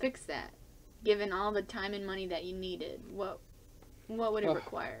fix that, given all the time and money that you needed? What would it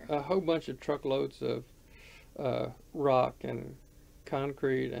require? A whole bunch of truckloads of rock and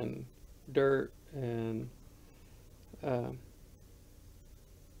concrete and dirt and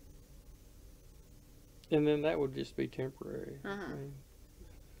then that would just be temporary. I mean,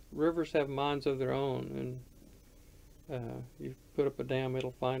 rivers have minds of their own, and you put up a dam,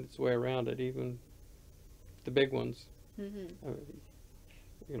 it'll find its way around it, even the big ones. Mm-hmm.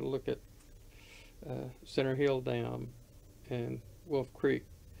 You know, look at Center Hill Dam and Wolf Creek,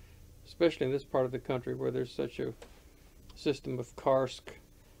 especially in this part of the country where there's such a system of karst,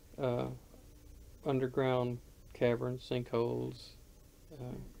 underground caverns, sinkholes.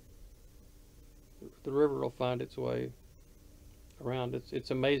 The river will find its way around.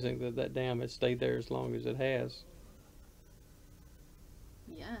 It's amazing that that dam has stayed there as long as it has.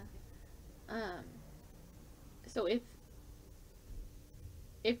 Yeah. So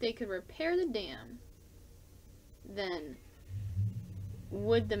if they could repair the dam, then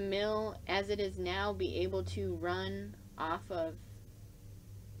would the mill as it is now be able to run off of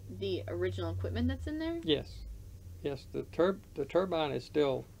the original equipment that's in there? Yes. Yes, the turbine is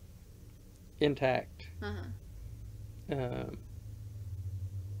still intact. Uh-huh.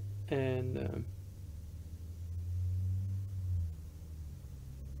 And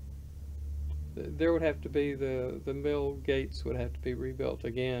there would have to be the mill gates would have to be rebuilt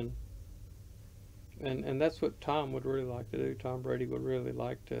again. And that's what Tom would really like to do. Tom Brady would really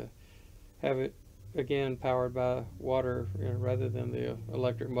like to have it again powered by water, you know, rather than the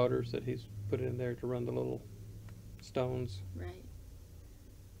electric motors that he's put in there to run the little stones. Right.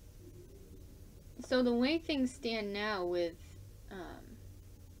 So the way things stand now with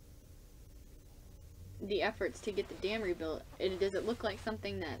the efforts to get the dam rebuilt, does it look like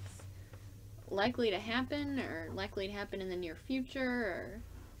something that's likely to happen, or likely to happen in the near future,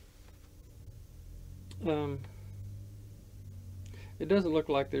 or? It doesn't look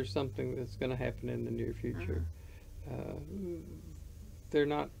like there's something that's going to happen in the near future. They're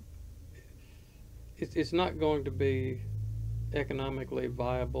not. It's not going to be economically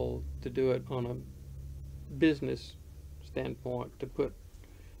viable to do it on a business standpoint, to put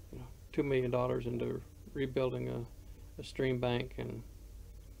 $2 million into rebuilding a stream bank and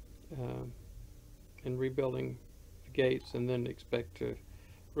rebuilding the gates, and then expect to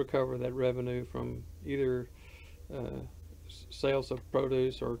recover that revenue from either sales of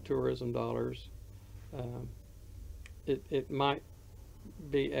produce or tourism dollars. It might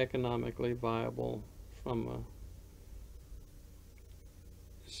be economically viable from a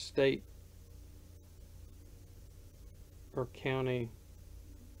state or county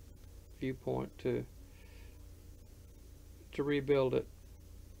viewpoint to rebuild it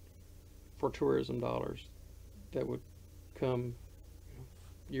for tourism dollars that would come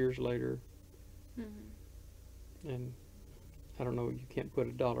years later. Mm-hmm. And I don't know, you can't put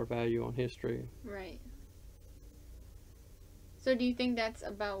a dollar value on history. Right. So do you think that's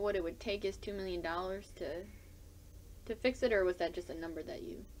about what it would take, is $2 million to fix it, or was that just a number that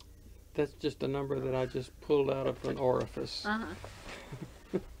you... That's just a number that I just pulled out of an orifice.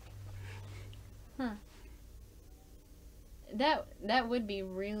 Uh-huh. Huh. That would be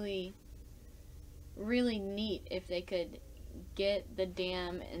really, really neat if they could get the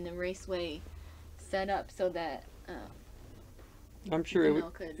dam and the raceway set up so that I'm sure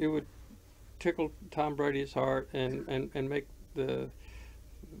it would tickle Tom Brady's heart and make the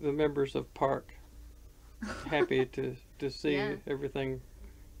members of PARQ happy to see everything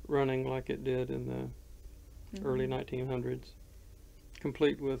running like it did in the early 1900s,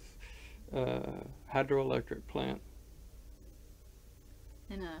 complete with hydroelectric plant.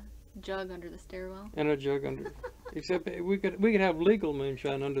 And a jug under the stairwell. And a jug under. Except we could have legal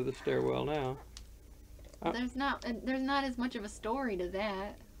moonshine under the stairwell now. There's not as much of a story to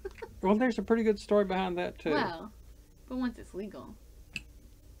that. Well, there's a pretty good story behind that too. Well, but once it's legal.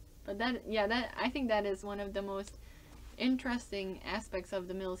 But I think that is one of the most interesting aspects of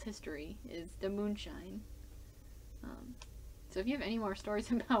the mill's history, is the moonshine. So if you have any more stories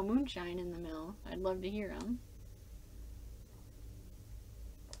about moonshine in the mill, I'd love to hear them.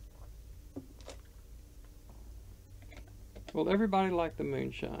 Well, everybody liked the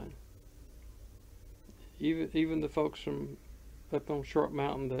moonshine. Even the folks from up on Short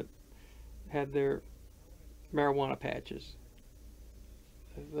Mountain that had their marijuana patches.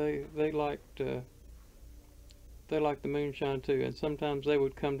 They liked the moonshine too, and sometimes they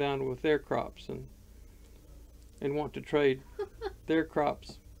would come down with their crops and want to trade their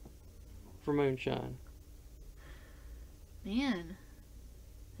crops for moonshine. Man,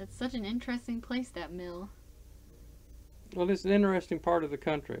 that's such an interesting place, that mill. Well, it's an interesting part of the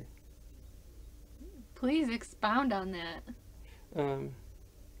country. Please expound on that.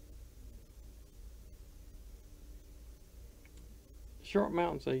 Short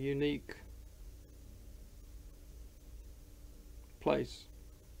Mountain's a unique place.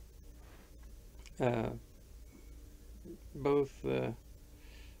 Both the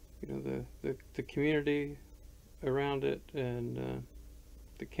community around it and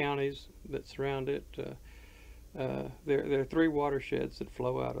the counties that surround it. There are three watersheds that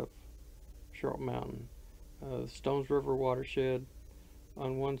flow out of Short Mountain. The Stones River watershed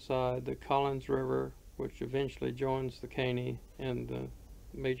on one side, the Collins River, which eventually joins the Caney, and the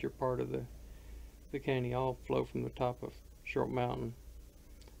major part of the Caney all flow from the top of Short Mountain.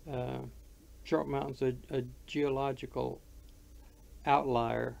 Short Mountain's a geological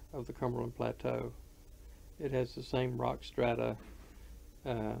outlier of the Cumberland Plateau. It has the same rock strata,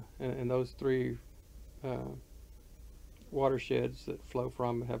 and those three watersheds that flow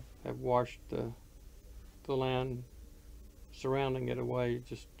from it have washed the land surrounding it away,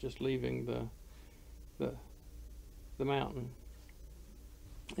 just leaving the mountain.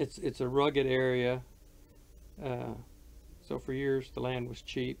 It's a rugged area, so for years the land was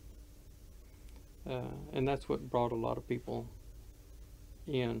cheap, and that's what brought a lot of people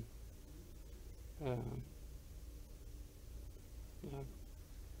in.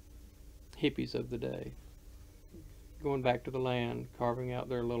 Hippies of the day, going back to the land, carving out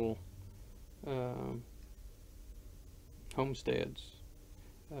their little homesteads,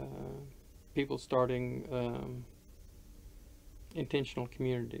 people starting intentional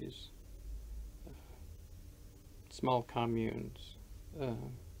communities, small communes.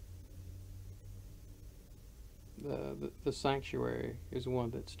 The sanctuary is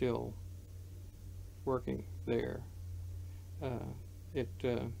one that's still working there. It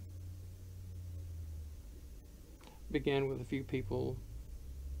began with a few people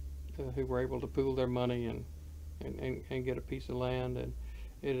who were able to pool their money and get a piece of land, and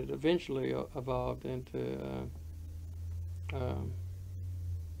it had eventually evolved into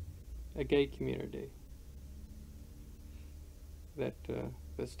a gay community that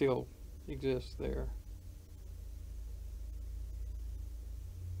still exists there.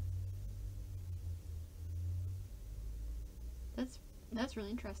 That's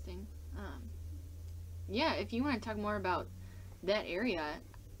really interesting. Yeah, if you want to talk more about that area,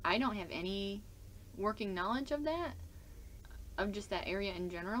 I don't have any working knowledge of that, of just that area in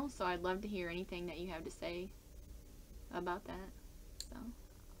general, so I'd love to hear anything that you have to say about that.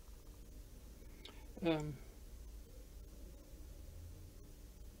 So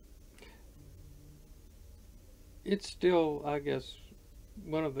it's still, I guess,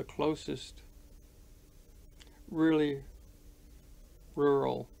 one of the closest really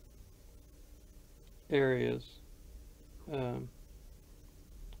rural areas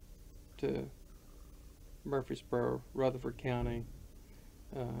to Murfreesboro, Rutherford County.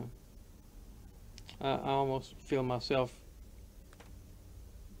 I almost feel myself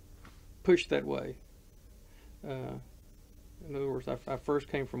pushed that way. In other words, I first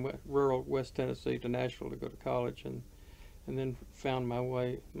came from rural West Tennessee to Nashville to go to college, and then found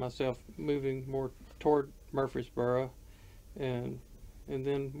myself moving more toward Murfreesboro, and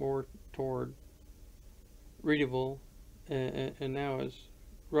then more toward Readyville, and now as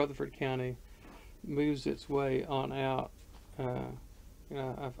Rutherford County moves its way on out,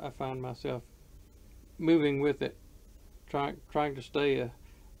 I find myself moving with it, trying to stay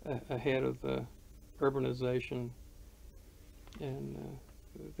ahead of the urbanization, and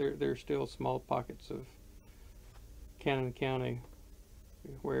there's still small pockets of Cannon County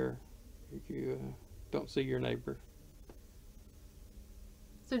where you don't see your neighbor.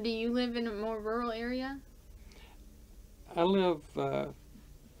 So do you live in a more rural area? I live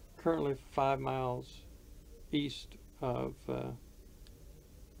currently 5 miles east of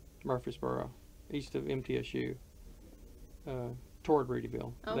Murfreesboro, east of MTSU, toward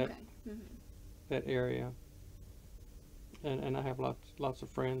Readyville. Okay. That area. And I have lots of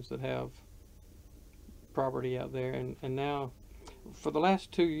friends that have property out there, and now for the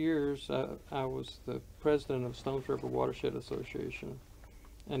last 2 years I was the president of Stones River Watershed Association,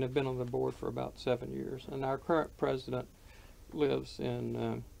 and have been on the board for about 7 years. And our current president lives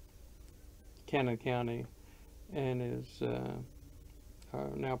in Cannon County and is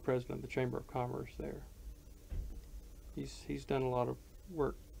now president of the Chamber of Commerce there. He's done a lot of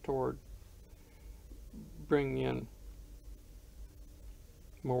work toward bringing in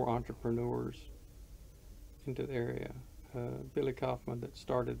more entrepreneurs into the area. Billy Kaufman, that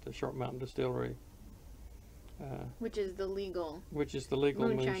started the Short Mountain Distillery, which is the legal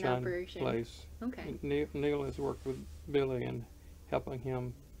moonshine operation. Place. Okay. Neil has worked with Billy in helping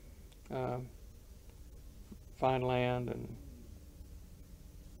him find land, and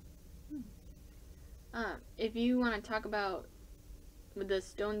if you want to talk about the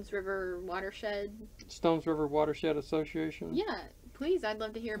Stones River Watershed Association. Yeah, please, I'd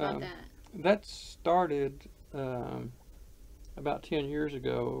love to hear about that. That started about 10 years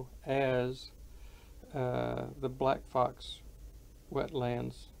ago as the Black Fox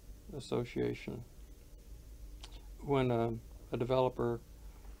Wetlands Association. when a developer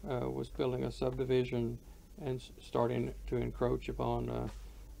was building a subdivision and starting to encroach upon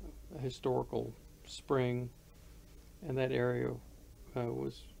a historical spring, and that area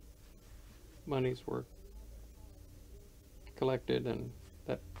was monies were collected, and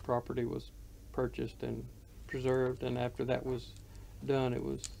that property was purchased and preserved. And after that was done, it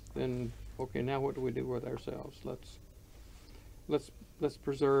was then, okay, now what do we do with ourselves? Let's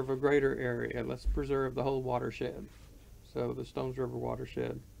preserve a greater area. Let's preserve the whole watershed. So the Stones River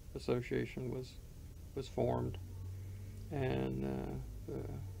Watershed Association was formed, and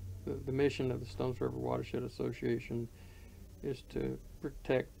the mission of the Stones River Watershed Association is to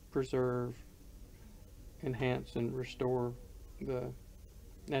protect, preserve, enhance, and restore the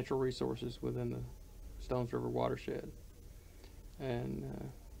natural resources within the Stones River Watershed.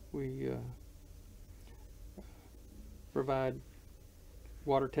 And we provide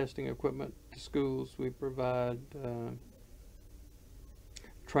water testing equipment to schools. We provide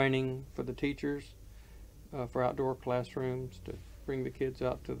training for the teachers for outdoor classrooms to bring the kids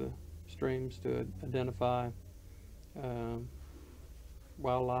out to the streams to identify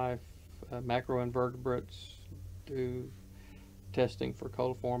wildlife, macroinvertebrates, do testing for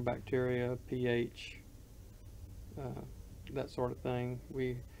coliform bacteria, pH, that sort of thing.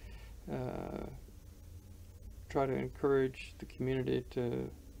 We try to encourage the community to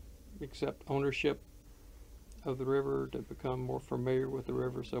accept ownership of the river, to become more familiar with the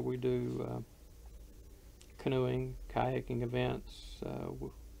river. So we do canoeing, kayaking events.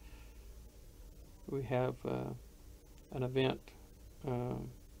 We have an event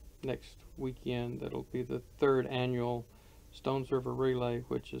next weekend that'll be the 3rd annual Stones River Relay,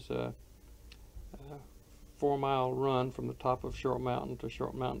 which is a 4-mile run from the top of Short Mountain to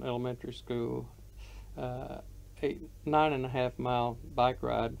Short Mountain Elementary School, 9.5-mile bike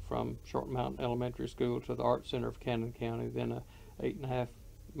ride from Short Mountain Elementary School to the Art Center of Cannon County, then a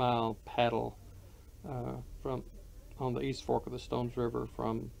 8.5-mile paddle from on the East Fork of the Stones River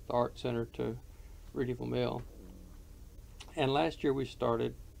from the Art Center to Readyville Mill. And last year we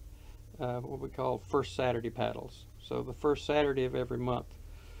started what we call First Saturday paddles. So the first Saturday of every month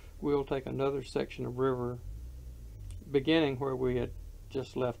we'll take another section of river beginning where we had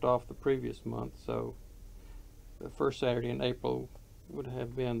just left off the previous month. So the first Saturday in April would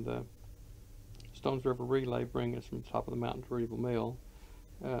have been the Stones River Relay, bringing us from the top of the mountain to Readyville Mill.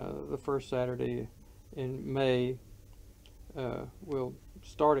 The first Saturday in May we'll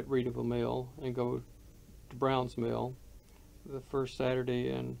start at Readyville Mill and go to Browns Mill. The first Saturday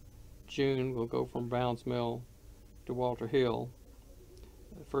in June we'll go from Browns Mill to Walter Hill.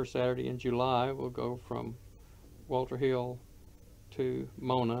 The first Saturday in July we'll go from Walter Hill to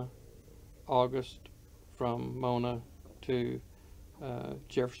Mona. August from Mona to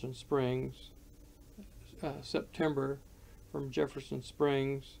Jefferson Springs. September from Jefferson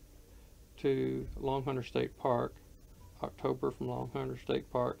Springs to Long Hunter State Park. October from Long Hunter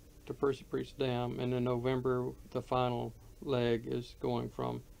State Park to Percy Priest Dam, and in November the final leg is going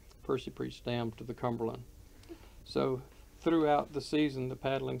from Percy Priest Dam to the Cumberland. So throughout the season, the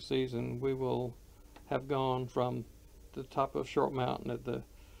paddling season, we will have gone from the top of Short Mountain at the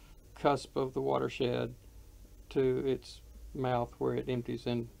cusp of the watershed to its mouth where it empties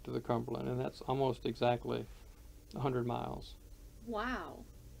into the Cumberland, and that's almost exactly 100 miles. Wow,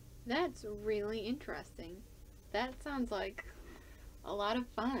 that's really interesting. That sounds like a lot of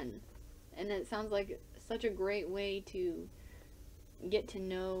fun, and it sounds like such a great way to get to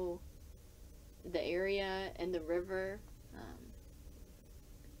know the area and the river.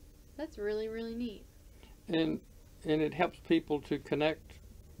 That's really, really neat. And it helps people to connect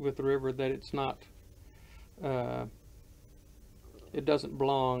with the river, that it's not it doesn't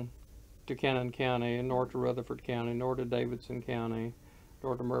belong to Cannon County, nor to Rutherford County, nor to Davidson County,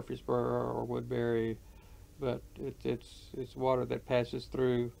 nor to Murfreesboro or Woodbury, but it's water that passes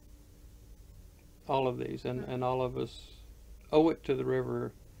through all of these, and all of us owe it to the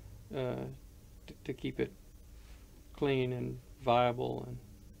river to keep it clean and viable. And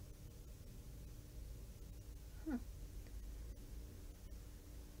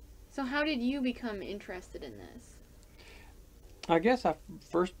So how did you become interested in this? I guess I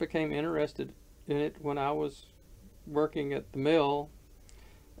first became interested in it when I was working at the mill,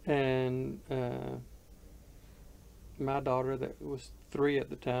 and my daughter, that was 3 at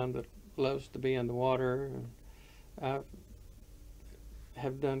the time, that loves to be in the water, and I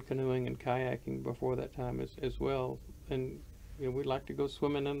have done canoeing and kayaking before that time as well, and we'd like to go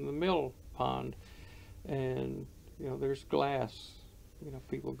swimming in the mill pond, and there's glass.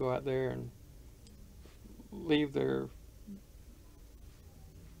 People go out there and leave their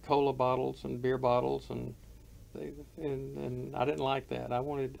cola bottles and beer bottles and and I didn't like that. I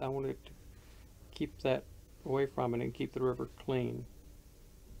wanted to keep that away from it and keep the river clean.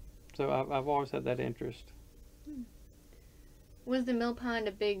 So I've always had that interest. Was the mill pond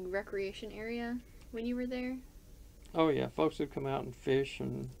a big recreation area when you were there? Oh yeah, folks would come out and fish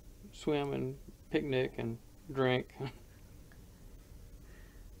and swim and picnic and drink.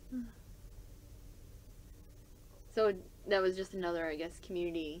 So that was just another, I guess,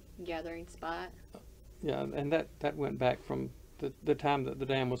 community gathering spot. Yeah, and that went back from the time that the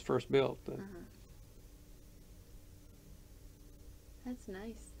dam was first built. That's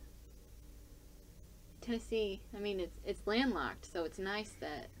nice. Tennessee, I mean, it's landlocked, so it's nice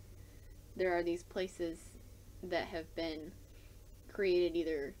that there are these places that have been created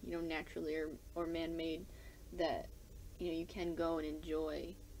either, you know, naturally or man-made, that, you know, you can go and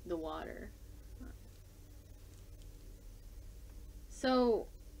enjoy the water. So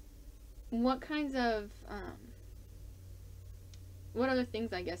what kinds of what other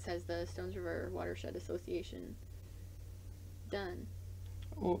things, I guess, has the Stones River Watershed Association done?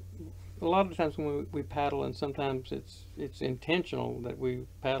 Well, a lot of times when we paddle, and sometimes it's intentional that we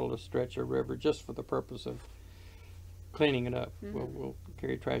paddle a stretch of river just for the purpose of cleaning it up. We'll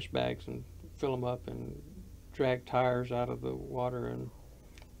carry trash bags and fill them up and drag tires out of the water,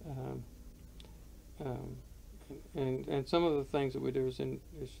 and some of the things that we do is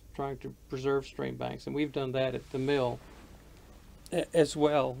trying to preserve stream banks, and we've done that at the mill as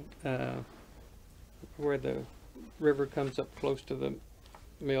well, where the river comes up close to the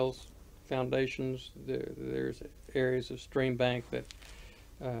mill's foundations. There's areas of stream bank that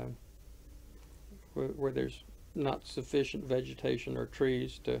where there's not sufficient vegetation or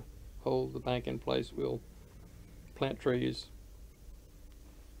trees to hold the bank in place. We'll plant trees.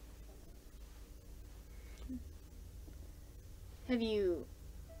 Have you,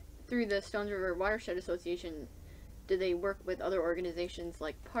 through the Stones River Watershed Association, do they work with other organizations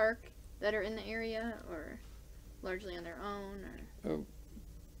like PARQ that are in the area, or largely on their own? Or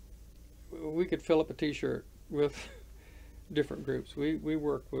We could fill up a t-shirt with different groups. We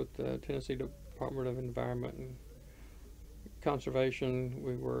work with the Tennessee Department of Environment and Conservation.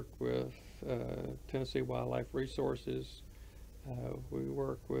 We work with Tennessee Wildlife Resources. We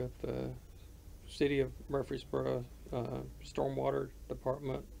work with City of Murfreesboro Stormwater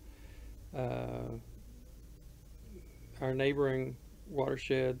Department. Our neighboring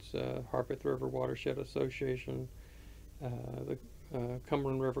watersheds, Harpeth River Watershed Association, the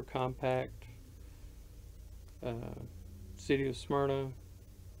Cumberland River Compact, City of Smyrna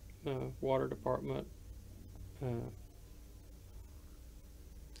Water Department,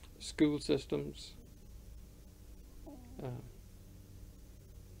 school systems,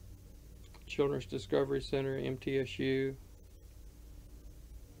 Children's Discovery Center, MTSU,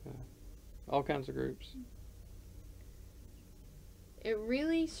 all kinds of groups. it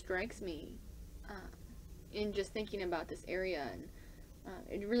really strikes me, in just thinking about this area, and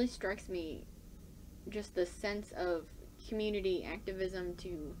it really strikes me just the sense of community activism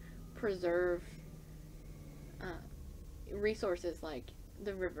to preserve resources like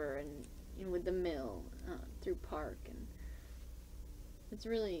the river, and you know, with the mill, through PARQ, and it's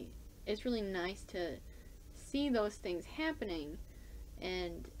really nice to see those things happening.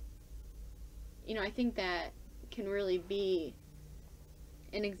 And you know, I think that can really be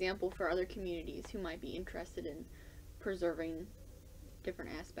an example for other communities who might be interested in preserving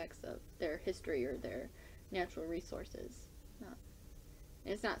different aspects of their history or their natural resources. And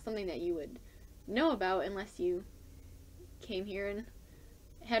it's not something that you would know about unless you came here and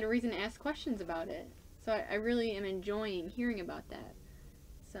had a reason to ask questions about it. So I really am enjoying hearing about that.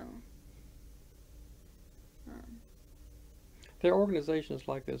 So there are organizations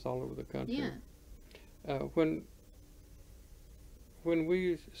like this all over the country. yeah. When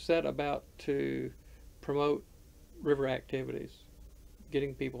we set about to promote river activities,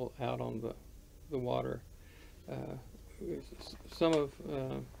 getting people out on the water, some of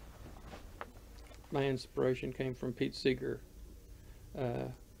my inspiration came from Pete Seeger,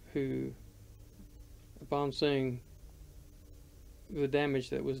 who, upon seeing the damage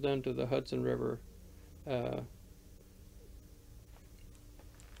that was done to the Hudson River,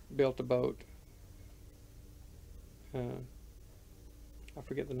 built a boat. I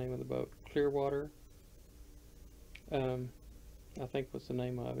forget the name of the boat. Clearwater, I think was the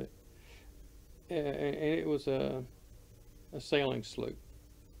name of it. And it was a sailing sloop.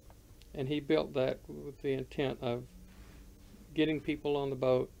 And he built that with the intent of getting people on the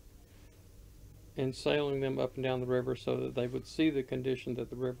boat and sailing them up and down the river so that they would see the condition that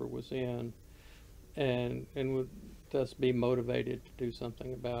the river was in, and would thus be motivated to do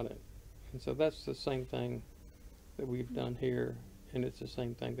something about it. And so that's the same thing that we've done here, and it's the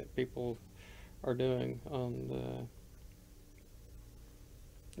same thing that people are doing on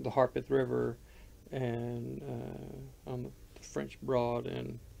the Harpeth River and on the French Broad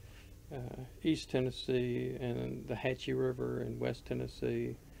and East Tennessee, and the Hatchie River in West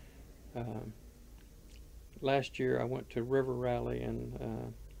Tennessee. Last year I went to River Rally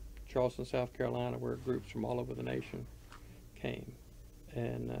in Charleston, South Carolina, where groups from all over the nation came,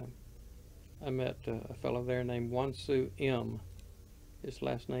 and I met a fellow there named Wansu M. His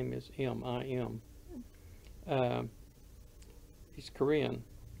last name is M-I-M. He's Korean,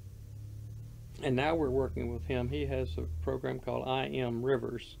 and now we're working with him. He has a program called I Am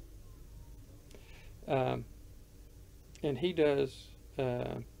Rivers, and he does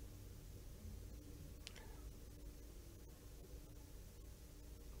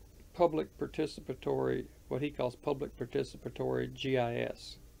public participatory, what he calls public participatory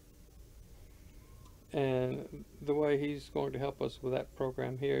GIS. And the way he's going to help us with that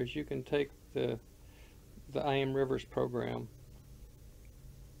program here is you can take the I Am Rivers program,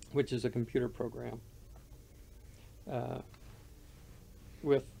 which is a computer program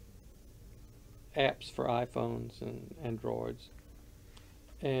with apps for iPhones and Androids.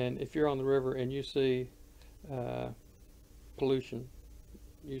 And if you're on the river and you see pollution,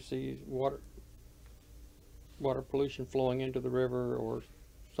 you see water pollution flowing into the river or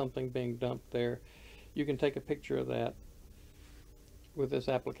something being dumped there, you can take a picture of that with this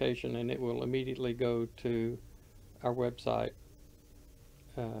application, and it will immediately go to our website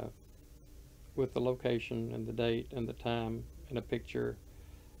with the location and the date and the time and a picture,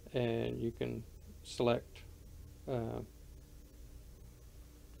 and you can select who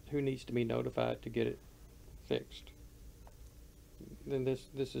needs to be notified to get it fixed. Then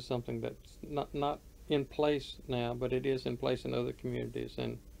this is something that's not in place now, but it is in place in other communities,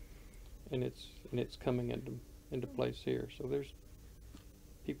 and it's coming into place here. So there's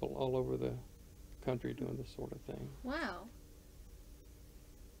people all over the country doing this sort of thing. Wow,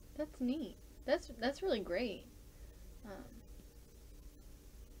 that's neat. That's really great.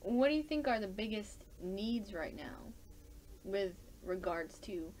 What do you think are the biggest needs right now with regards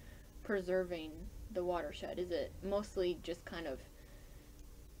to preserving the watershed? Is it mostly just kind of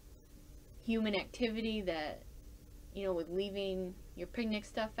human activity that, you know, with leaving your picnic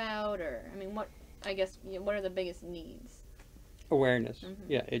stuff out, or, I mean, what are the biggest needs? Awareness,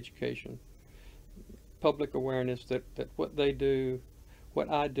 yeah, education, public awareness that what they do, what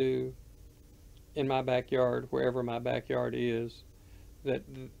I do in my backyard, wherever my backyard is, that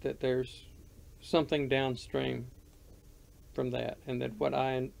there's something downstream from that, and that what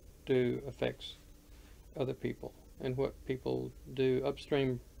I do affects other people, and what people do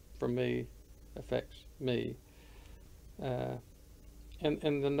upstream from me affects me. And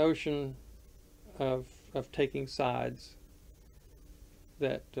the notion of taking sides,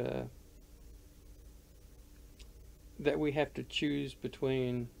 that we have to choose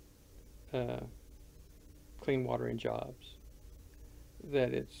between clean water and jobs,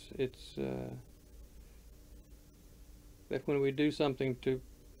 that it's that when we do something to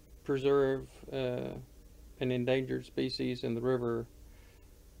preserve an endangered species in the river,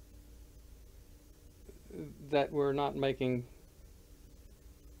 that we're not making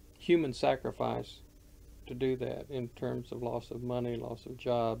human sacrifice to do that in terms of loss of money, loss of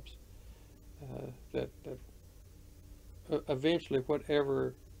jobs, that eventually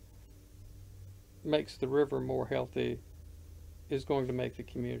whatever makes the river more healthy is going to make the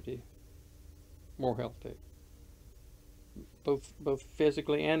community more healthy, both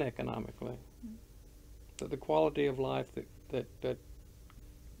physically and economically. That the quality of life that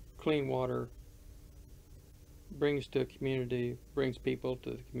clean water brings to a community, brings people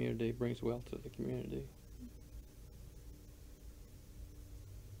to the community, brings wealth to the community.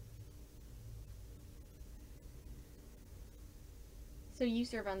 So you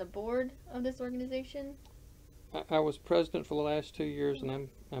serve on the board of this organization? I was president for the last 2 years, and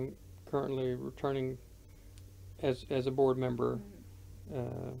I'm currently returning as a board member.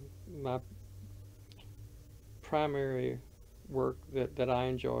 My primary work that I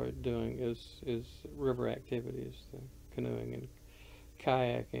enjoy doing is river activities, canoeing and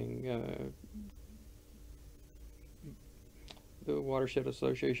kayaking. The Watershed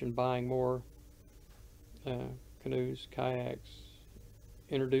Association buying more canoes, kayaks,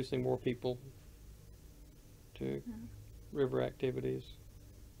 introducing more people to river activities.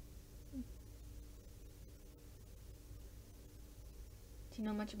 Do you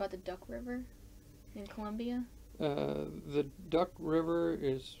know much about the Duck River in Columbia? The Duck River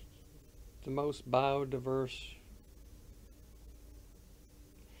is the most biodiverse.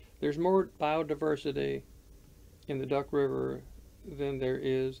 There's more biodiversity in the Duck River than there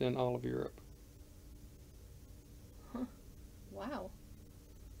is in all of Europe. Huh. Wow.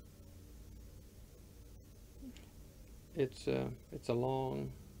 It's a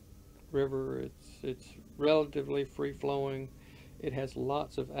long river. It's relatively free flowing. It has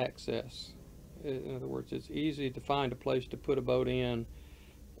lots of access. In other words, it's easy to find a place to put a boat in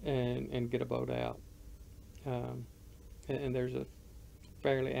and get a boat out. And there's a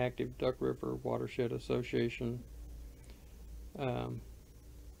fairly active Duck River Watershed Association. And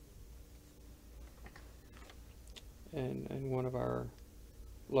one of our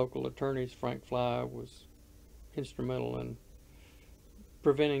local attorneys, Frank Fly, was instrumental in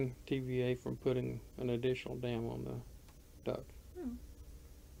preventing TVA from putting an additional dam on the Duck. Hmm.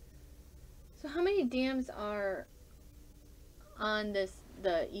 So how many dams are on the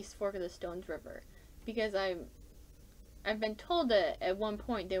East Fork of the Stones River? Because I've been told that at one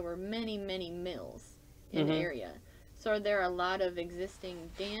point there were many mills in the area. So are there a lot of existing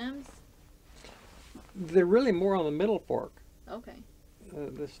dams? They're really more on the Middle Fork. Okay.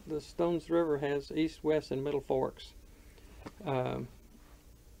 The Stones River has east, west, and middle forks. The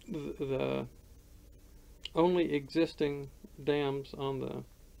only existing dams on the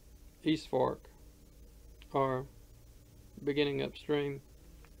East Fork are beginning upstream.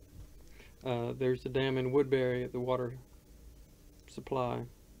 There's a dam in Woodbury at the water supply,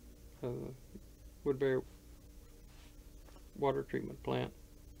 Woodbury water treatment plant.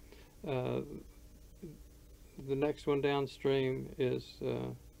 The next one downstream is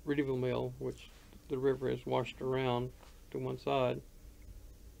Readyville Mill, which the river has washed around to one side.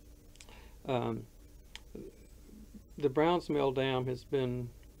 The Browns Mill Dam has been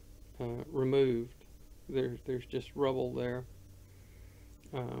removed. There's just rubble there.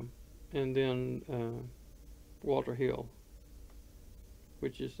 And then Walter Hill,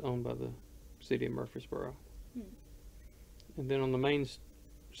 which is owned by the city of Murfreesboro. And then on the main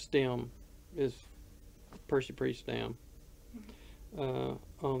stem is Percy Priest Dam.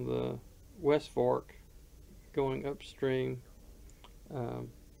 On the West Fork, going upstream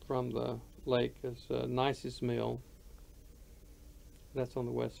from the lake, is Nice's Mill. That's on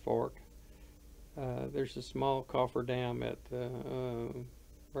the West Fork. There's a small coffer dam at the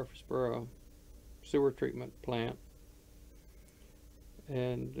Murfreesboro sewer treatment plant.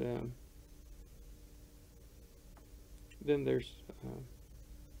 And then there's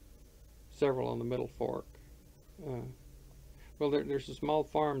several on the Middle Fork. Well, there's a small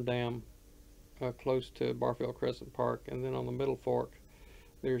farm dam close to Barfield Crescent Park, and then on the Middle Fork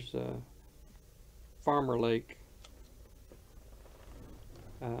there's Farmer Lake.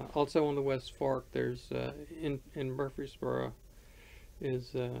 Also on the West Fork there's in Murfreesboro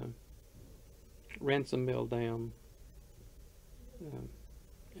is Ransom Mill Dam,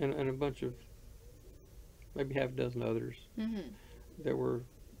 and a bunch of maybe half a dozen others that were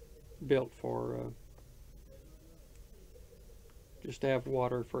built for just to have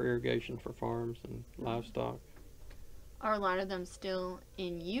water for irrigation for farms and livestock. Are a lot of them still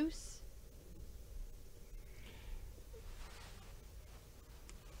in use?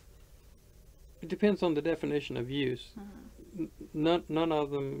 It depends on the definition of use. None of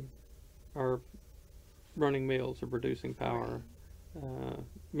them are running mills or producing power.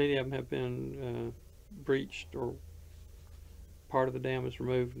 Many of them have been breached, or part of the dam is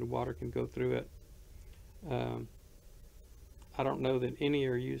removed and the water can go through it. I don't know that any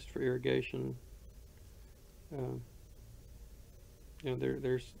are used for irrigation.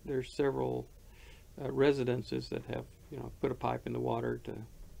 There's several residences that have put a pipe in the water to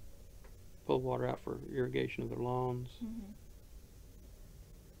pull water out for irrigation of their lawns.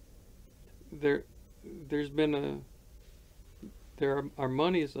 There's been there are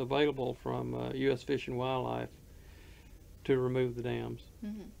monies available from U.S. Fish and Wildlife to remove the dams,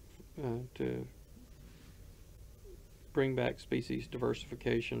 to bring back species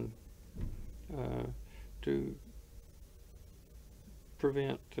diversification, to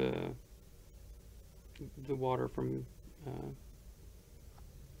prevent the water from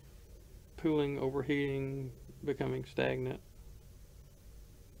pooling, overheating, becoming stagnant.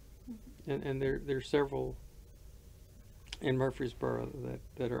 And there's several in Murfreesboro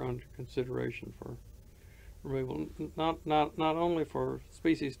that are under consideration for removal, not only for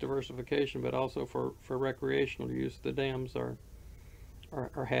species diversification, but also for recreational use. The dams are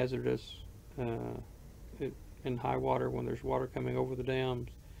hazardous in high water. When there's water coming over the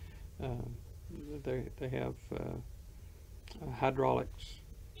dams, they have hydraulics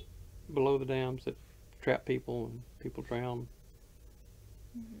below the dams that trap people, and people drown.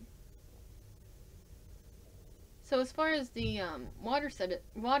 So as far as the watershed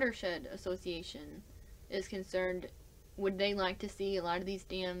association is concerned, would they like to see a lot of these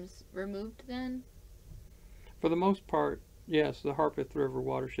dams removed then? For the most part, yes. The Harpeth River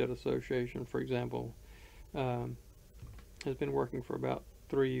Watershed Association, for example, has been working for about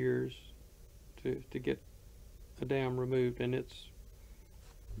 3 years to get a dam removed, and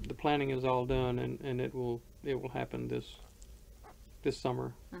the planning is all done, and it will happen this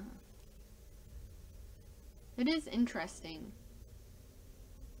summer. Uh-huh. It is interesting.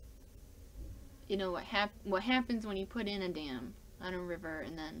 You know what happens when you put in a dam on a river,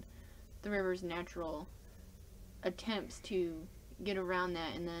 and then the river's natural attempts to get around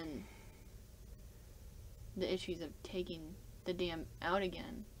that, and then the issues of taking the dam out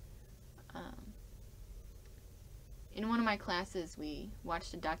again. In one of my classes, we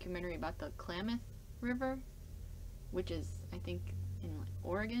watched a documentary about the Klamath River, which is, I think, in like,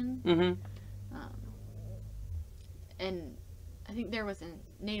 Oregon. Mm-hmm. And I think there was a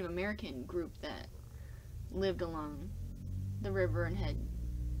Native American group that lived along the river and had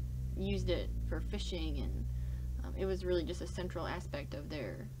used it for fishing, and it was really just a central aspect of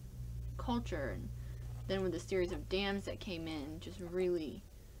their culture. And then with a series of dams that came in, just really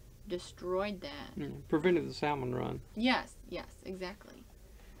destroyed that. Prevented the salmon run. Yes, exactly.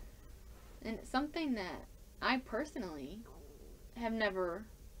 And it's something that I personally have never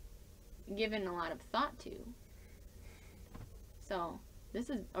given a lot of thought to. So this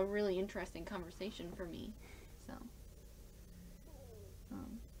is a really interesting conversation for me. So,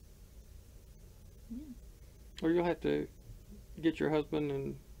 yeah. Or you'll have to get your husband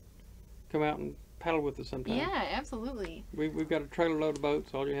and come out and paddle with us sometime. Yeah, absolutely. We've got a trailer load of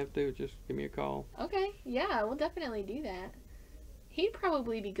boats. All you have to do is just give me a call. Okay, yeah, we'll definitely do that. He'd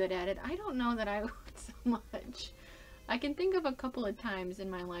probably be good at it. I don't know that I would so much. I can think of a couple of times in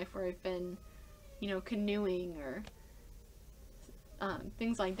my life where I've been, canoeing or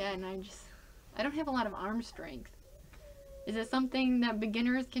things like that, and I don't have a lot of arm strength. Is it something that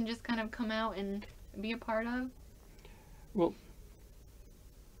beginners can just kind of come out and be a part of? Well,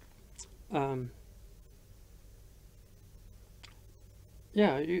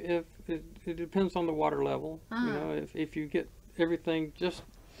 yeah, if it depends on the water level. Uh-huh. If you get everything just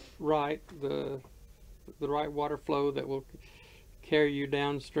right, the right water flow that will carry you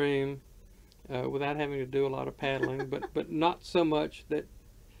downstream without having to do a lot of paddling, but not so much that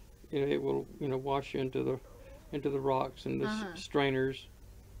it will wash you into the rocks and the Uh-huh. strainers.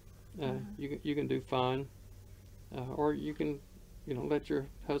 Uh-huh. You can do fine, or you can let your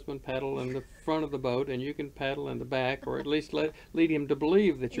husband paddle in the front of the boat, and you can paddle in the back, or at least lead him to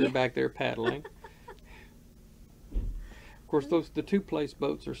believe that you're back there paddling. Of course, the two-place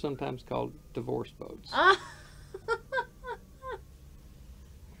boats are sometimes called divorce boats.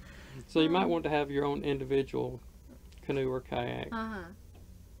 So you might want to have your own individual canoe or kayak.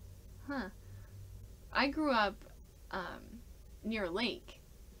 Huh. I grew up near a lake,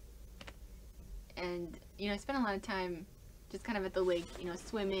 and I spent a lot of time just kind of at the lake,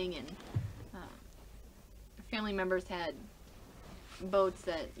 swimming, and family members had boats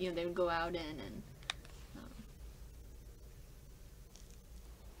that they would go out in, and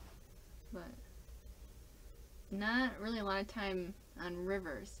but not really a lot of time on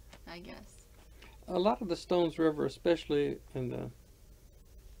rivers, I guess. A lot of the Stones River, especially in the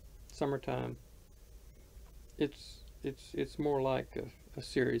summertime, it's more like a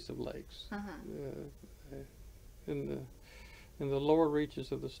series of lakes. In the lower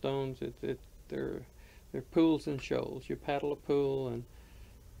reaches of the Stones, they're pools and shoals. You paddle a pool, and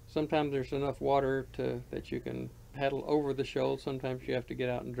sometimes there's enough water that you can paddle over the shoal. Sometimes you have to get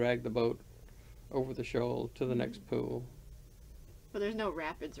out and drag the boat over the shoal to the next pool. But there's no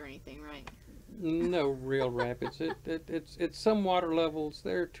rapids or anything, right? No real rapids. It's some water levels.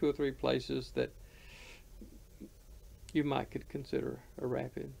 There are 2 or 3 places that you could consider a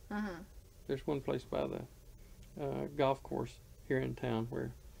rapid. There's one place by the golf course here in town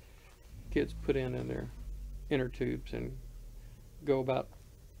where kids put in their inner tubes and go about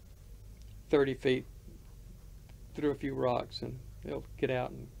 30 feet through a few rocks, and they'll get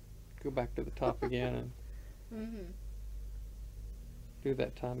out and go back to the top again and do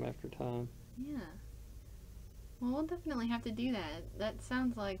that time after time. Yeah. Well, we'll definitely have to do that. That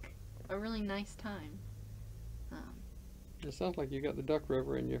sounds like a really nice time. It sounds like you got the Duck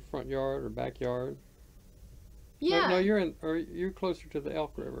River in your front yard or backyard. Yeah. No, you're closer to the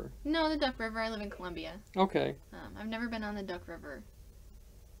Elk River. No, the Duck River. I live in Columbia. Okay. I've never been on the Duck River.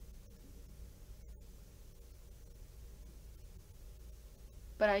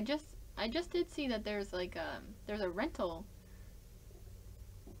 But I just did see that there's there's a rental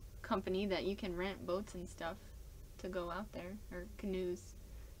company that you can rent boats and stuff to go out there, or canoes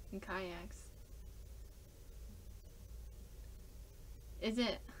and kayaks. is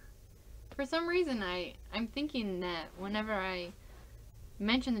it, for some reason I'm thinking that whenever I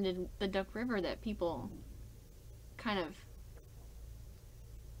mention the Duck River that people kind of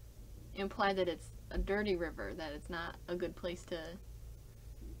imply that it's a dirty river, that it's not a good place to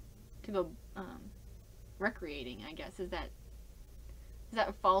go recreating, I guess. Is that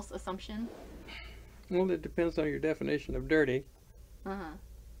a false assumption? Well, it depends on your definition of dirty. Uh-huh.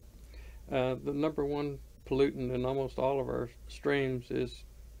 The number one pollutant in almost all of our streams is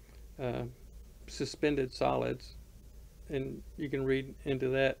suspended solids, and you can read into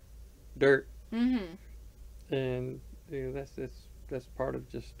that dirt. Mm-hmm. And you know, that's part of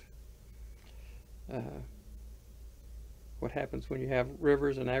just what happens when you have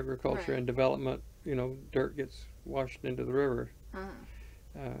rivers and agriculture and development. You know, dirt gets washed into the river.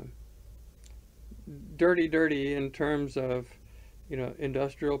 Dirty in terms of, you know,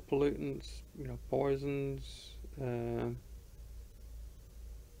 industrial pollutants, you know, poisons.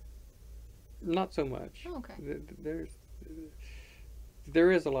 Not so much. Oh, okay.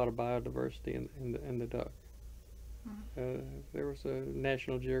 There is a lot of biodiversity in the duck. Uh-huh. There was a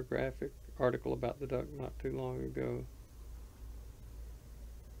National Geographic article about the duck not too long ago.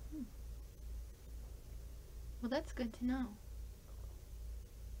 Well, that's good to know.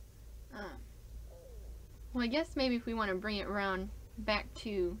 Well, I guess maybe if we want to bring it around back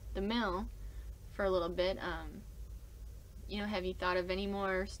to the mill for a little bit, you know, have you thought of any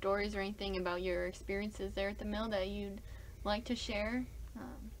more stories or anything about your experiences there at the mill that you'd like to share?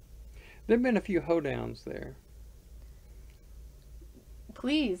 There have been a few hoedowns there.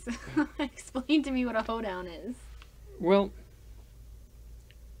 Please, explain to me what a hoedown is. Well,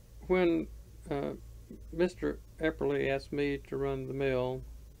 when Mr. Epperly asked me to run the mill,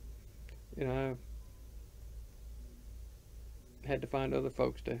 you know, I had to find other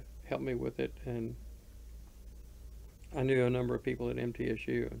folks to help me with it, and I knew a number of people at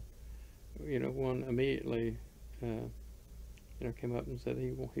MTSU. You know, one immediately, you know, came up and said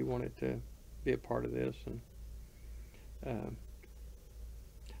he wanted to be a part of this, and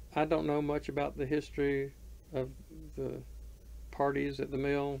I don't know much about the history of the parties at the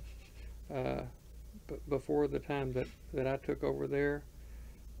mill before the time that I took over there,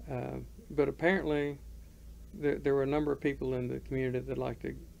 but apparently there were a number of people in the community that liked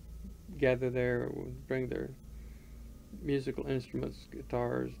to gather there, bring their musical instruments,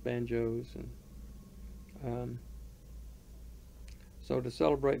 guitars, banjos, and so to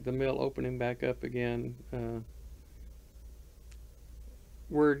celebrate the mill opening back up again,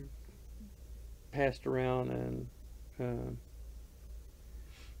 word passed around, and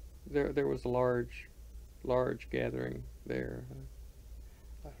there was a large gathering there.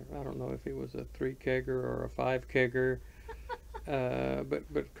 I don't know if it was a 3-kegger or a 5-kegger,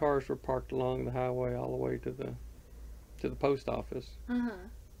 but cars were parked along the highway all the way to the post office.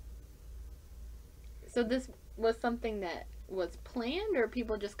 So this was something that was planned, or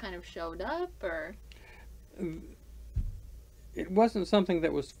people just kind of showed up, or? It wasn't something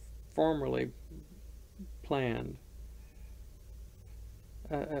that was formally planned.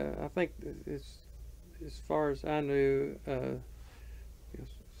 I think as far as I knew,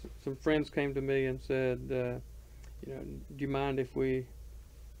 some friends came to me and said, you know, do you mind if we,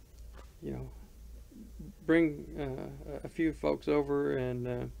 you know, bring a few folks over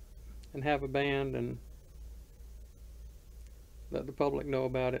and have a band and let the public know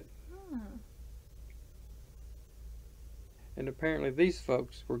about it. And apparently these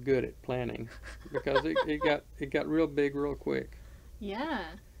folks were good at planning, because it got real big real quick. Yeah.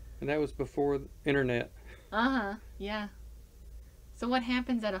 And that was before the internet. Yeah. So what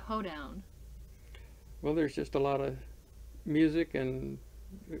happens at a hoedown? Well, there's just a lot of music and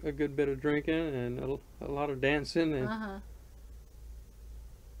a good bit of drinking and a lot of dancing, and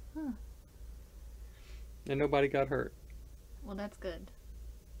and nobody got hurt. Well, that's good.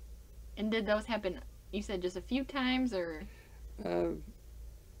 And did those happen, you said, just a few times, or?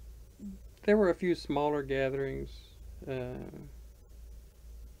 There were a few smaller gatherings, an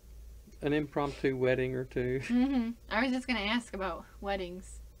impromptu wedding or two. I was just going to ask about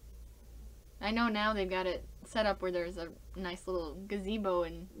weddings. I know now they've got it set up where there's a nice little gazebo,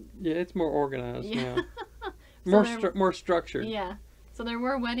 and yeah, it's more organized now. So more structured. Yeah. So there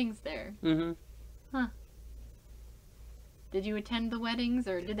were weddings there. Huh. Did you attend the weddings,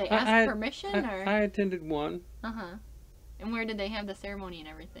 or did they ask permission? I attended one. And where did they have the ceremony and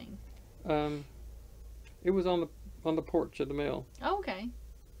everything? It was on the porch of the mill. Oh, okay.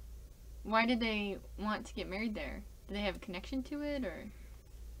 Why did they want to get married there? Did they have a connection to it, or?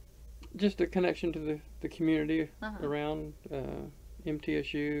 Just a connection to the community around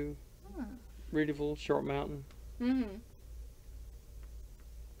MTSU, Readyville, Short Mountain.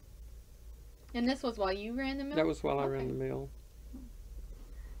 And this was while you ran the mill? That was while I Okay. ran the mill.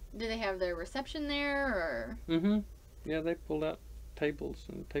 Did they have their reception there, or? Mm-hmm. Yeah, they pulled out tables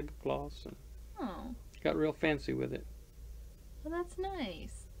and tablecloths and Oh, got real fancy with it. well, that's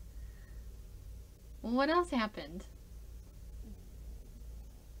nice. Well, what else happened?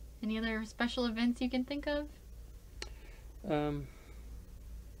 Any other special events you can think of?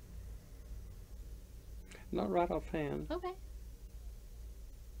 Not right offhand. Okay.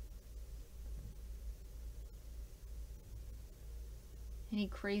 Any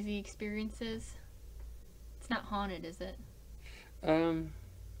crazy experiences? It's not haunted, is it? I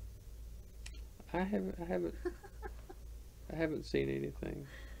haven't seen anything.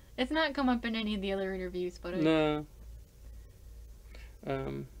 It's not come up in any of the other interviews, but No.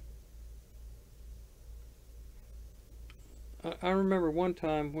 I remember one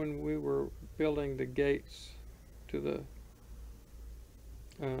time when we were building the gates to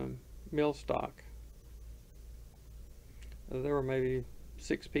the mill stock. There were maybe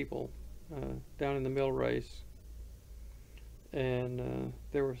 6 people down in the mill race, and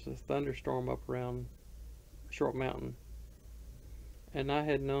there was a thunderstorm up around Short Mountain, and I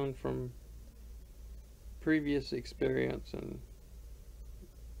had known from previous experience and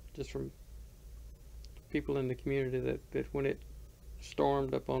just from people in the community that when it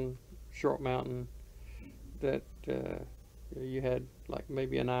stormed up on Short Mountain, that you had like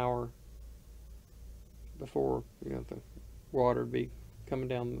maybe an hour before the water would be coming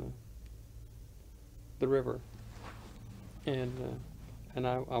down the river, and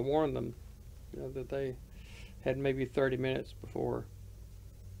I warned them that they had maybe 30 minutes before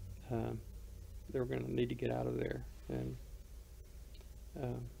they were going to need to get out of there, and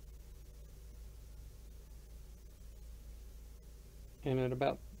at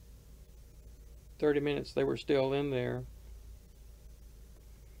about 30 minutes they were still in there,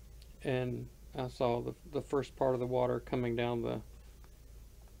 and I saw the first part of the water coming down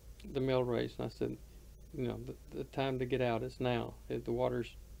the mill race, and I said, the time to get out is now. The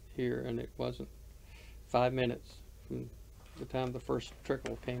water's here, and it wasn't 5 minutes from the time the first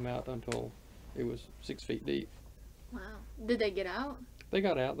trickle came out until it was 6 feet deep. wow. Did they get out? They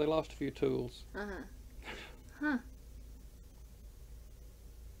got out. They lost a few tools. Huh.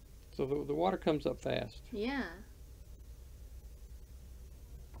 So the water comes up fast. Yeah.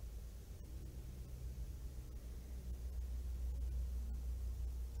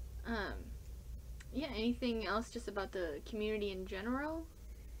 Yeah, anything else just about the community in general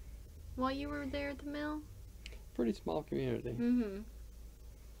while you were there at the mill? Pretty small community. Mm-hmm.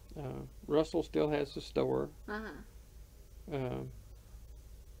 Russell still has a store.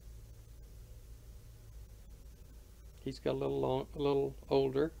 He's got a little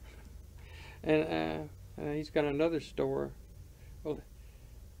older, and he's got another store. Well,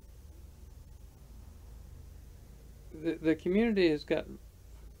 the community has got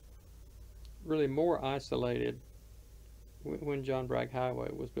really more isolated when John Bragg Highway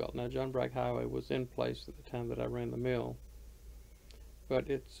was built. Now, John Bragg Highway was in place at the time that I ran the mill, but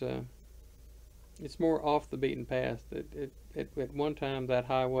it's more off the beaten path. At one time, that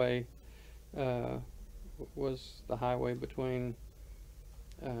highway was the highway between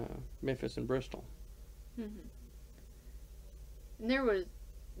Memphis and Bristol. Mm-hmm. And there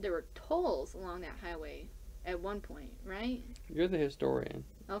were tolls along that highway at one point, right? You're the historian.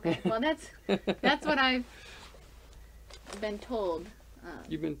 Okay, well that's what I've been told.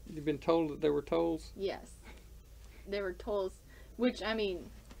 You've been told that there were tolls? Yes, there were tolls. Which, I mean,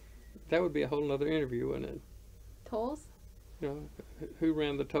 that would be a whole nother interview, wouldn't it? Tolls? Who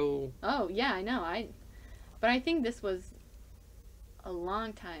ran the toll? Oh yeah, I know. But I think this was a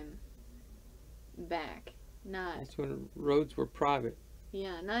long time back. That's when roads were private.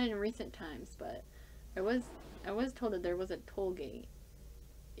 Yeah, not in recent times, but I was told that there was a toll gate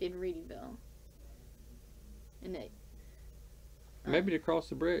in Readyville, and maybe to cross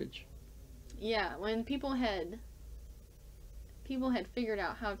the bridge. Yeah, when people had figured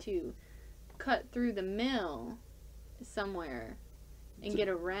out how to cut through the mill somewhere and get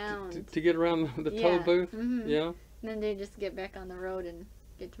around to get around the toll booth. Mm-hmm. Yeah, and then they just get back on the road and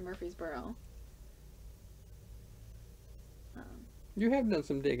get to Murfreesboro. You have done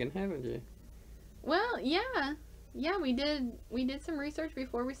some digging, haven't you? Well, yeah, we did some research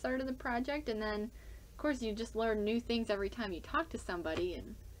before we started the project, and then of course you just learn new things every time you talk to somebody,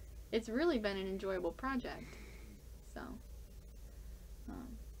 and it's really been an enjoyable project. So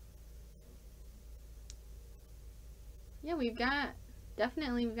yeah, we've got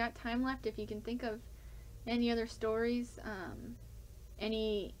time left if you can think of any other stories,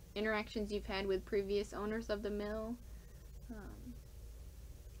 any interactions you've had with previous owners of the mill.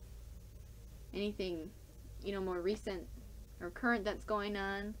 anything, more recent or current that's going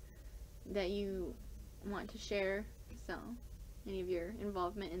on that you want to share? So, any of your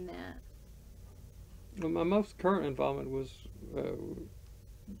involvement in that? Well, my most current involvement was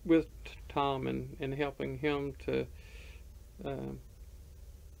with Tom and helping him to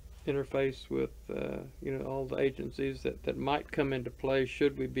interface with all the agencies that might come into play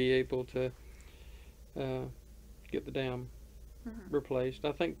should we be able to get the dam replaced.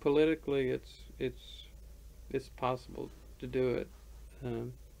 I think politically it's possible to do it.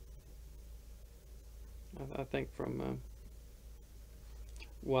 I think from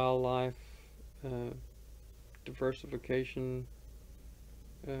wildlife diversification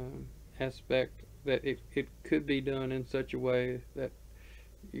aspect that it could be done in such a way that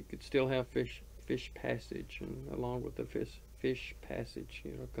you could still have fish passage, and along with the fish passage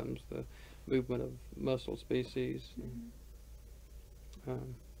comes the movement of mussel species.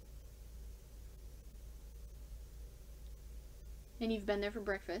 And you've been there for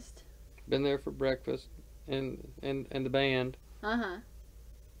breakfast? Been there for breakfast and the band.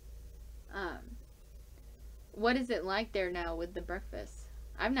 What is it like there now with the breakfast?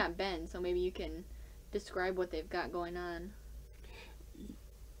 I've not been, so maybe you can describe what they've got going on.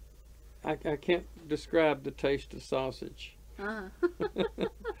 I can't describe the taste of sausage.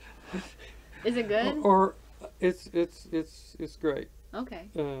 Is it good? Or it's great. Okay.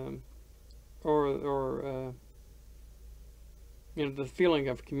 Or the feeling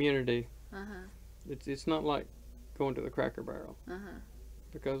of community. It's not like going to the Cracker Barrel.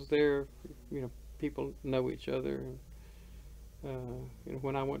 Because there, people know each other.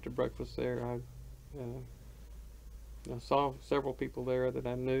 When I went to breakfast there, I saw several people there that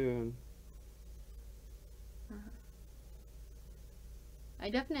I knew, and I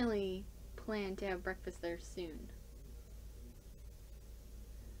definitely plan to have breakfast there soon.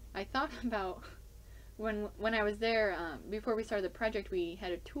 I thought about when I was there before we started the project. We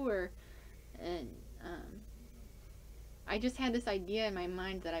had a tour, and I just had this idea in my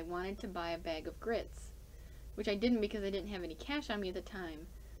mind that I wanted to buy a bag of grits, which I didn't because I didn't have any cash on me at the time.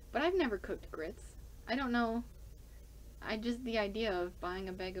 But I've never cooked grits. I don't know. The idea of buying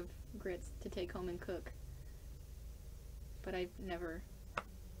a bag of grits to take home and cook. But I've never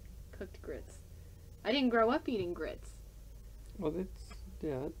cooked grits. I didn't grow up eating grits. Well, it's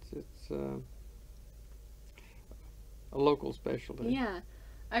a local specialty. Yeah.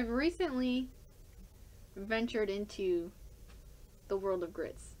 I've recently ventured into the world of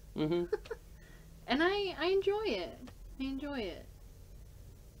grits. And I enjoy it.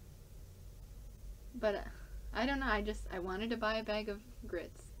 But I don't know. I wanted to buy a bag of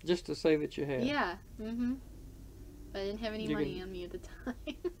grits. Just to say that you had. Yeah. But I didn't have any money on me at the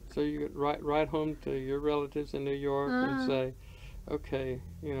time. So you could write home to your relatives in New York and say, okay,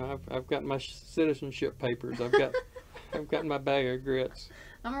 I've got my citizenship papers. I've got my bag of grits.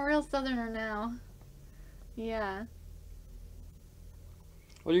 I'm a real Southerner now. Yeah.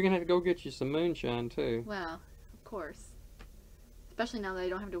 Well, you're gonna have to go get you some moonshine too. Well, of course. Especially now that I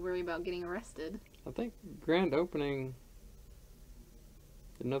don't have to worry about getting arrested. I think grand opening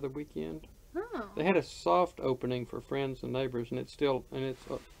another weekend. Oh. They had a soft opening for friends and neighbors, and it's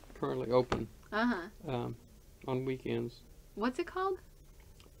currently open. On weekends. What's it called?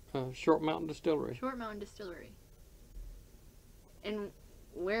 Short Mountain Distillery. Short Mountain Distillery. And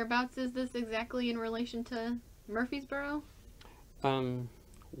whereabouts is this exactly in relation to Murfreesboro? Not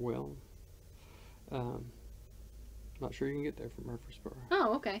sure you can get there from Murfreesboro.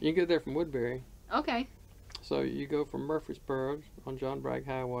 Oh, okay. You can get there from Woodbury. Okay. So you go from Murfreesboro on John Bragg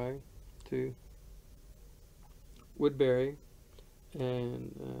Highway to Woodbury,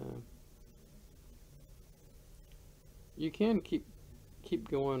 and you can keep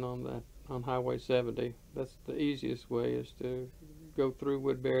going on Highway 70. That's the easiest way, is to go through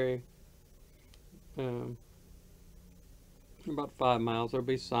Woodbury. About 5 miles, there'll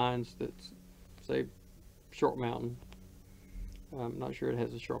be signs that say Short Mountain. I'm not sure it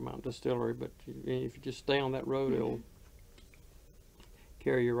has a Short Mountain Distillery, but if you just stay on that road, it'll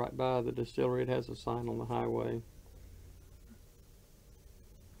carry you right by the distillery. It has a sign on the highway.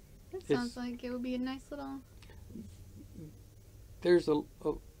 That sounds like it would be a nice little... There's a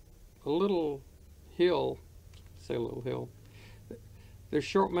little hill, say a little hill. There's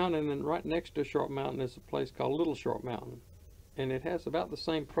Short Mountain, and then right next to Short Mountain is a place called Little Short Mountain. And it has about the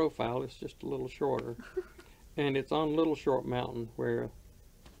same profile, it's just a little shorter. And it's on Little Short Mountain where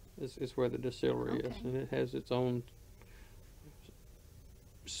is where the distillery is. And it has its own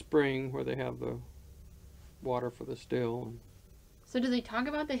spring where they have the water for the still. So do they talk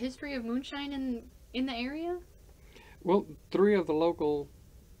about the history of moonshine in the area? Well, 3 of the local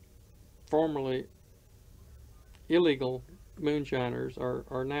formerly illegal moonshiners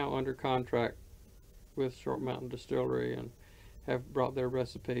are now under contract with Short Mountain Distillery and have brought their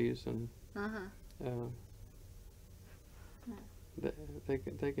recipes, and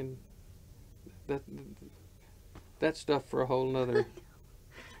they can that stuff for a whole nother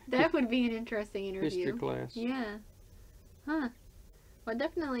that would be an interesting interview. history class. Yeah. Huh. Well,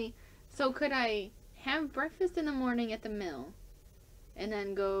 definitely. So could I have breakfast in the morning at the mill and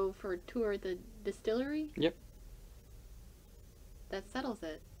then go for a tour at the distillery? Yep. That settles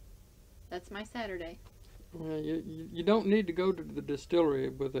it. That's my Saturday. Well, you don't need to go to the distillery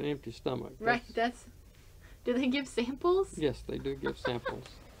with an empty stomach. Right. Do they give samples? Yes, they do give samples.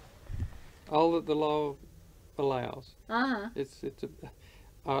 All that the law allows. It's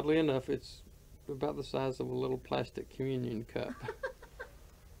oddly enough, it's about the size of a little plastic communion cup.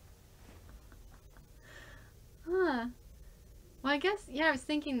 Well, I guess, yeah, I was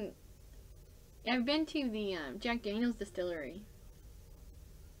thinking, I've been to the Jack Daniel's distillery.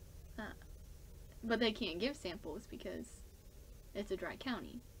 But they can't give samples because it's a dry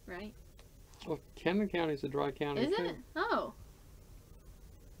county, right? Well, Camden County's a dry county Is too. it? Oh.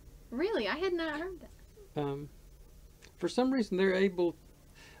 Really? I had not heard that. For some reason they're able,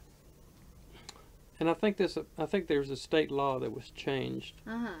 and I think there's a state law that was changed.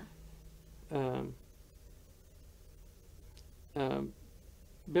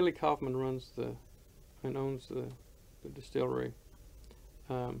 Billy Kaufman runs and owns the distillery.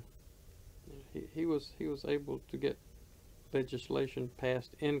 He was able to get legislation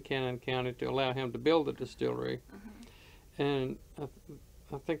passed in Cannon County to allow him to build the distillery, and I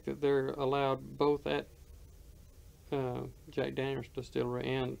think that they're allowed both at Jack Daniel's distillery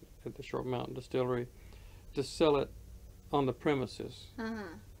and at the Short Mountain Distillery to sell it on the premises.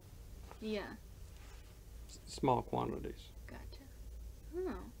 Yeah. Small quantities. Gotcha.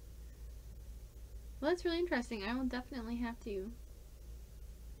 Oh. Well, that's really interesting. I will definitely have to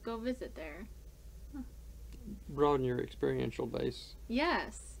go visit there. Broaden your experiential base.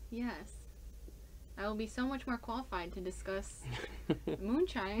 Yes, yes. I will be so much more qualified to discuss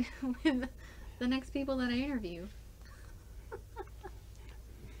moonshine with the next people that I interview.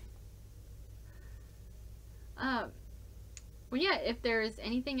 Well, yeah, if there's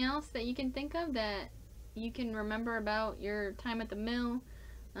anything else that you can think of that you can remember about your time at the mill,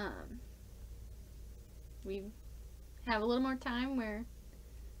 we have a little more time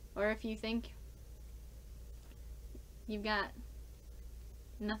or if you think you've got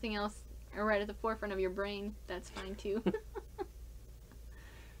nothing else right at the forefront of your brain, that's fine too.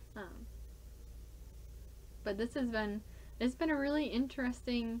 But it's been a really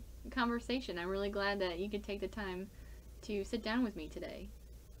interesting conversation. I'm really glad that you could take the time to sit down with me today.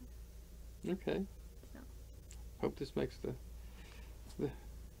 Okay. So. Hope this makes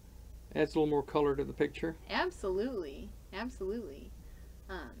adds a little more color to the picture. Absolutely, absolutely.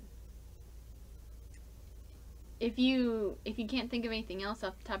 If you can't think of anything else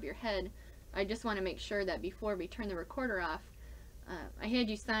off the top of your head, I just want to make sure that before we turn the recorder off, I had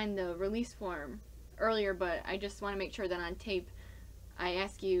you sign the release form earlier, but I just want to make sure that on tape I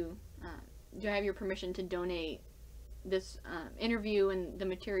ask you, do I have your permission to donate this interview and the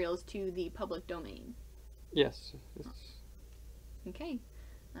materials to the public domain? Yes. Okay.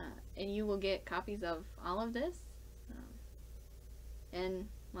 And you will get copies of all of this. And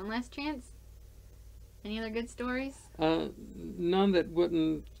one last chance. Any other good stories? None that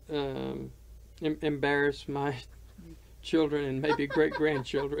wouldn't embarrass my children and maybe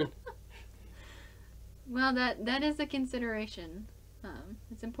great-grandchildren. Well, that is a consideration.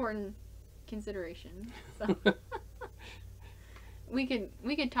 It's important consideration. So we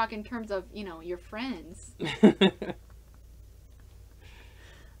could talk in terms of, your friends.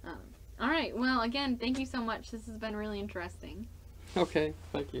 All right. Well, again, thank you so much. This has been really interesting. Okay.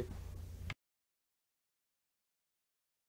 Thank you.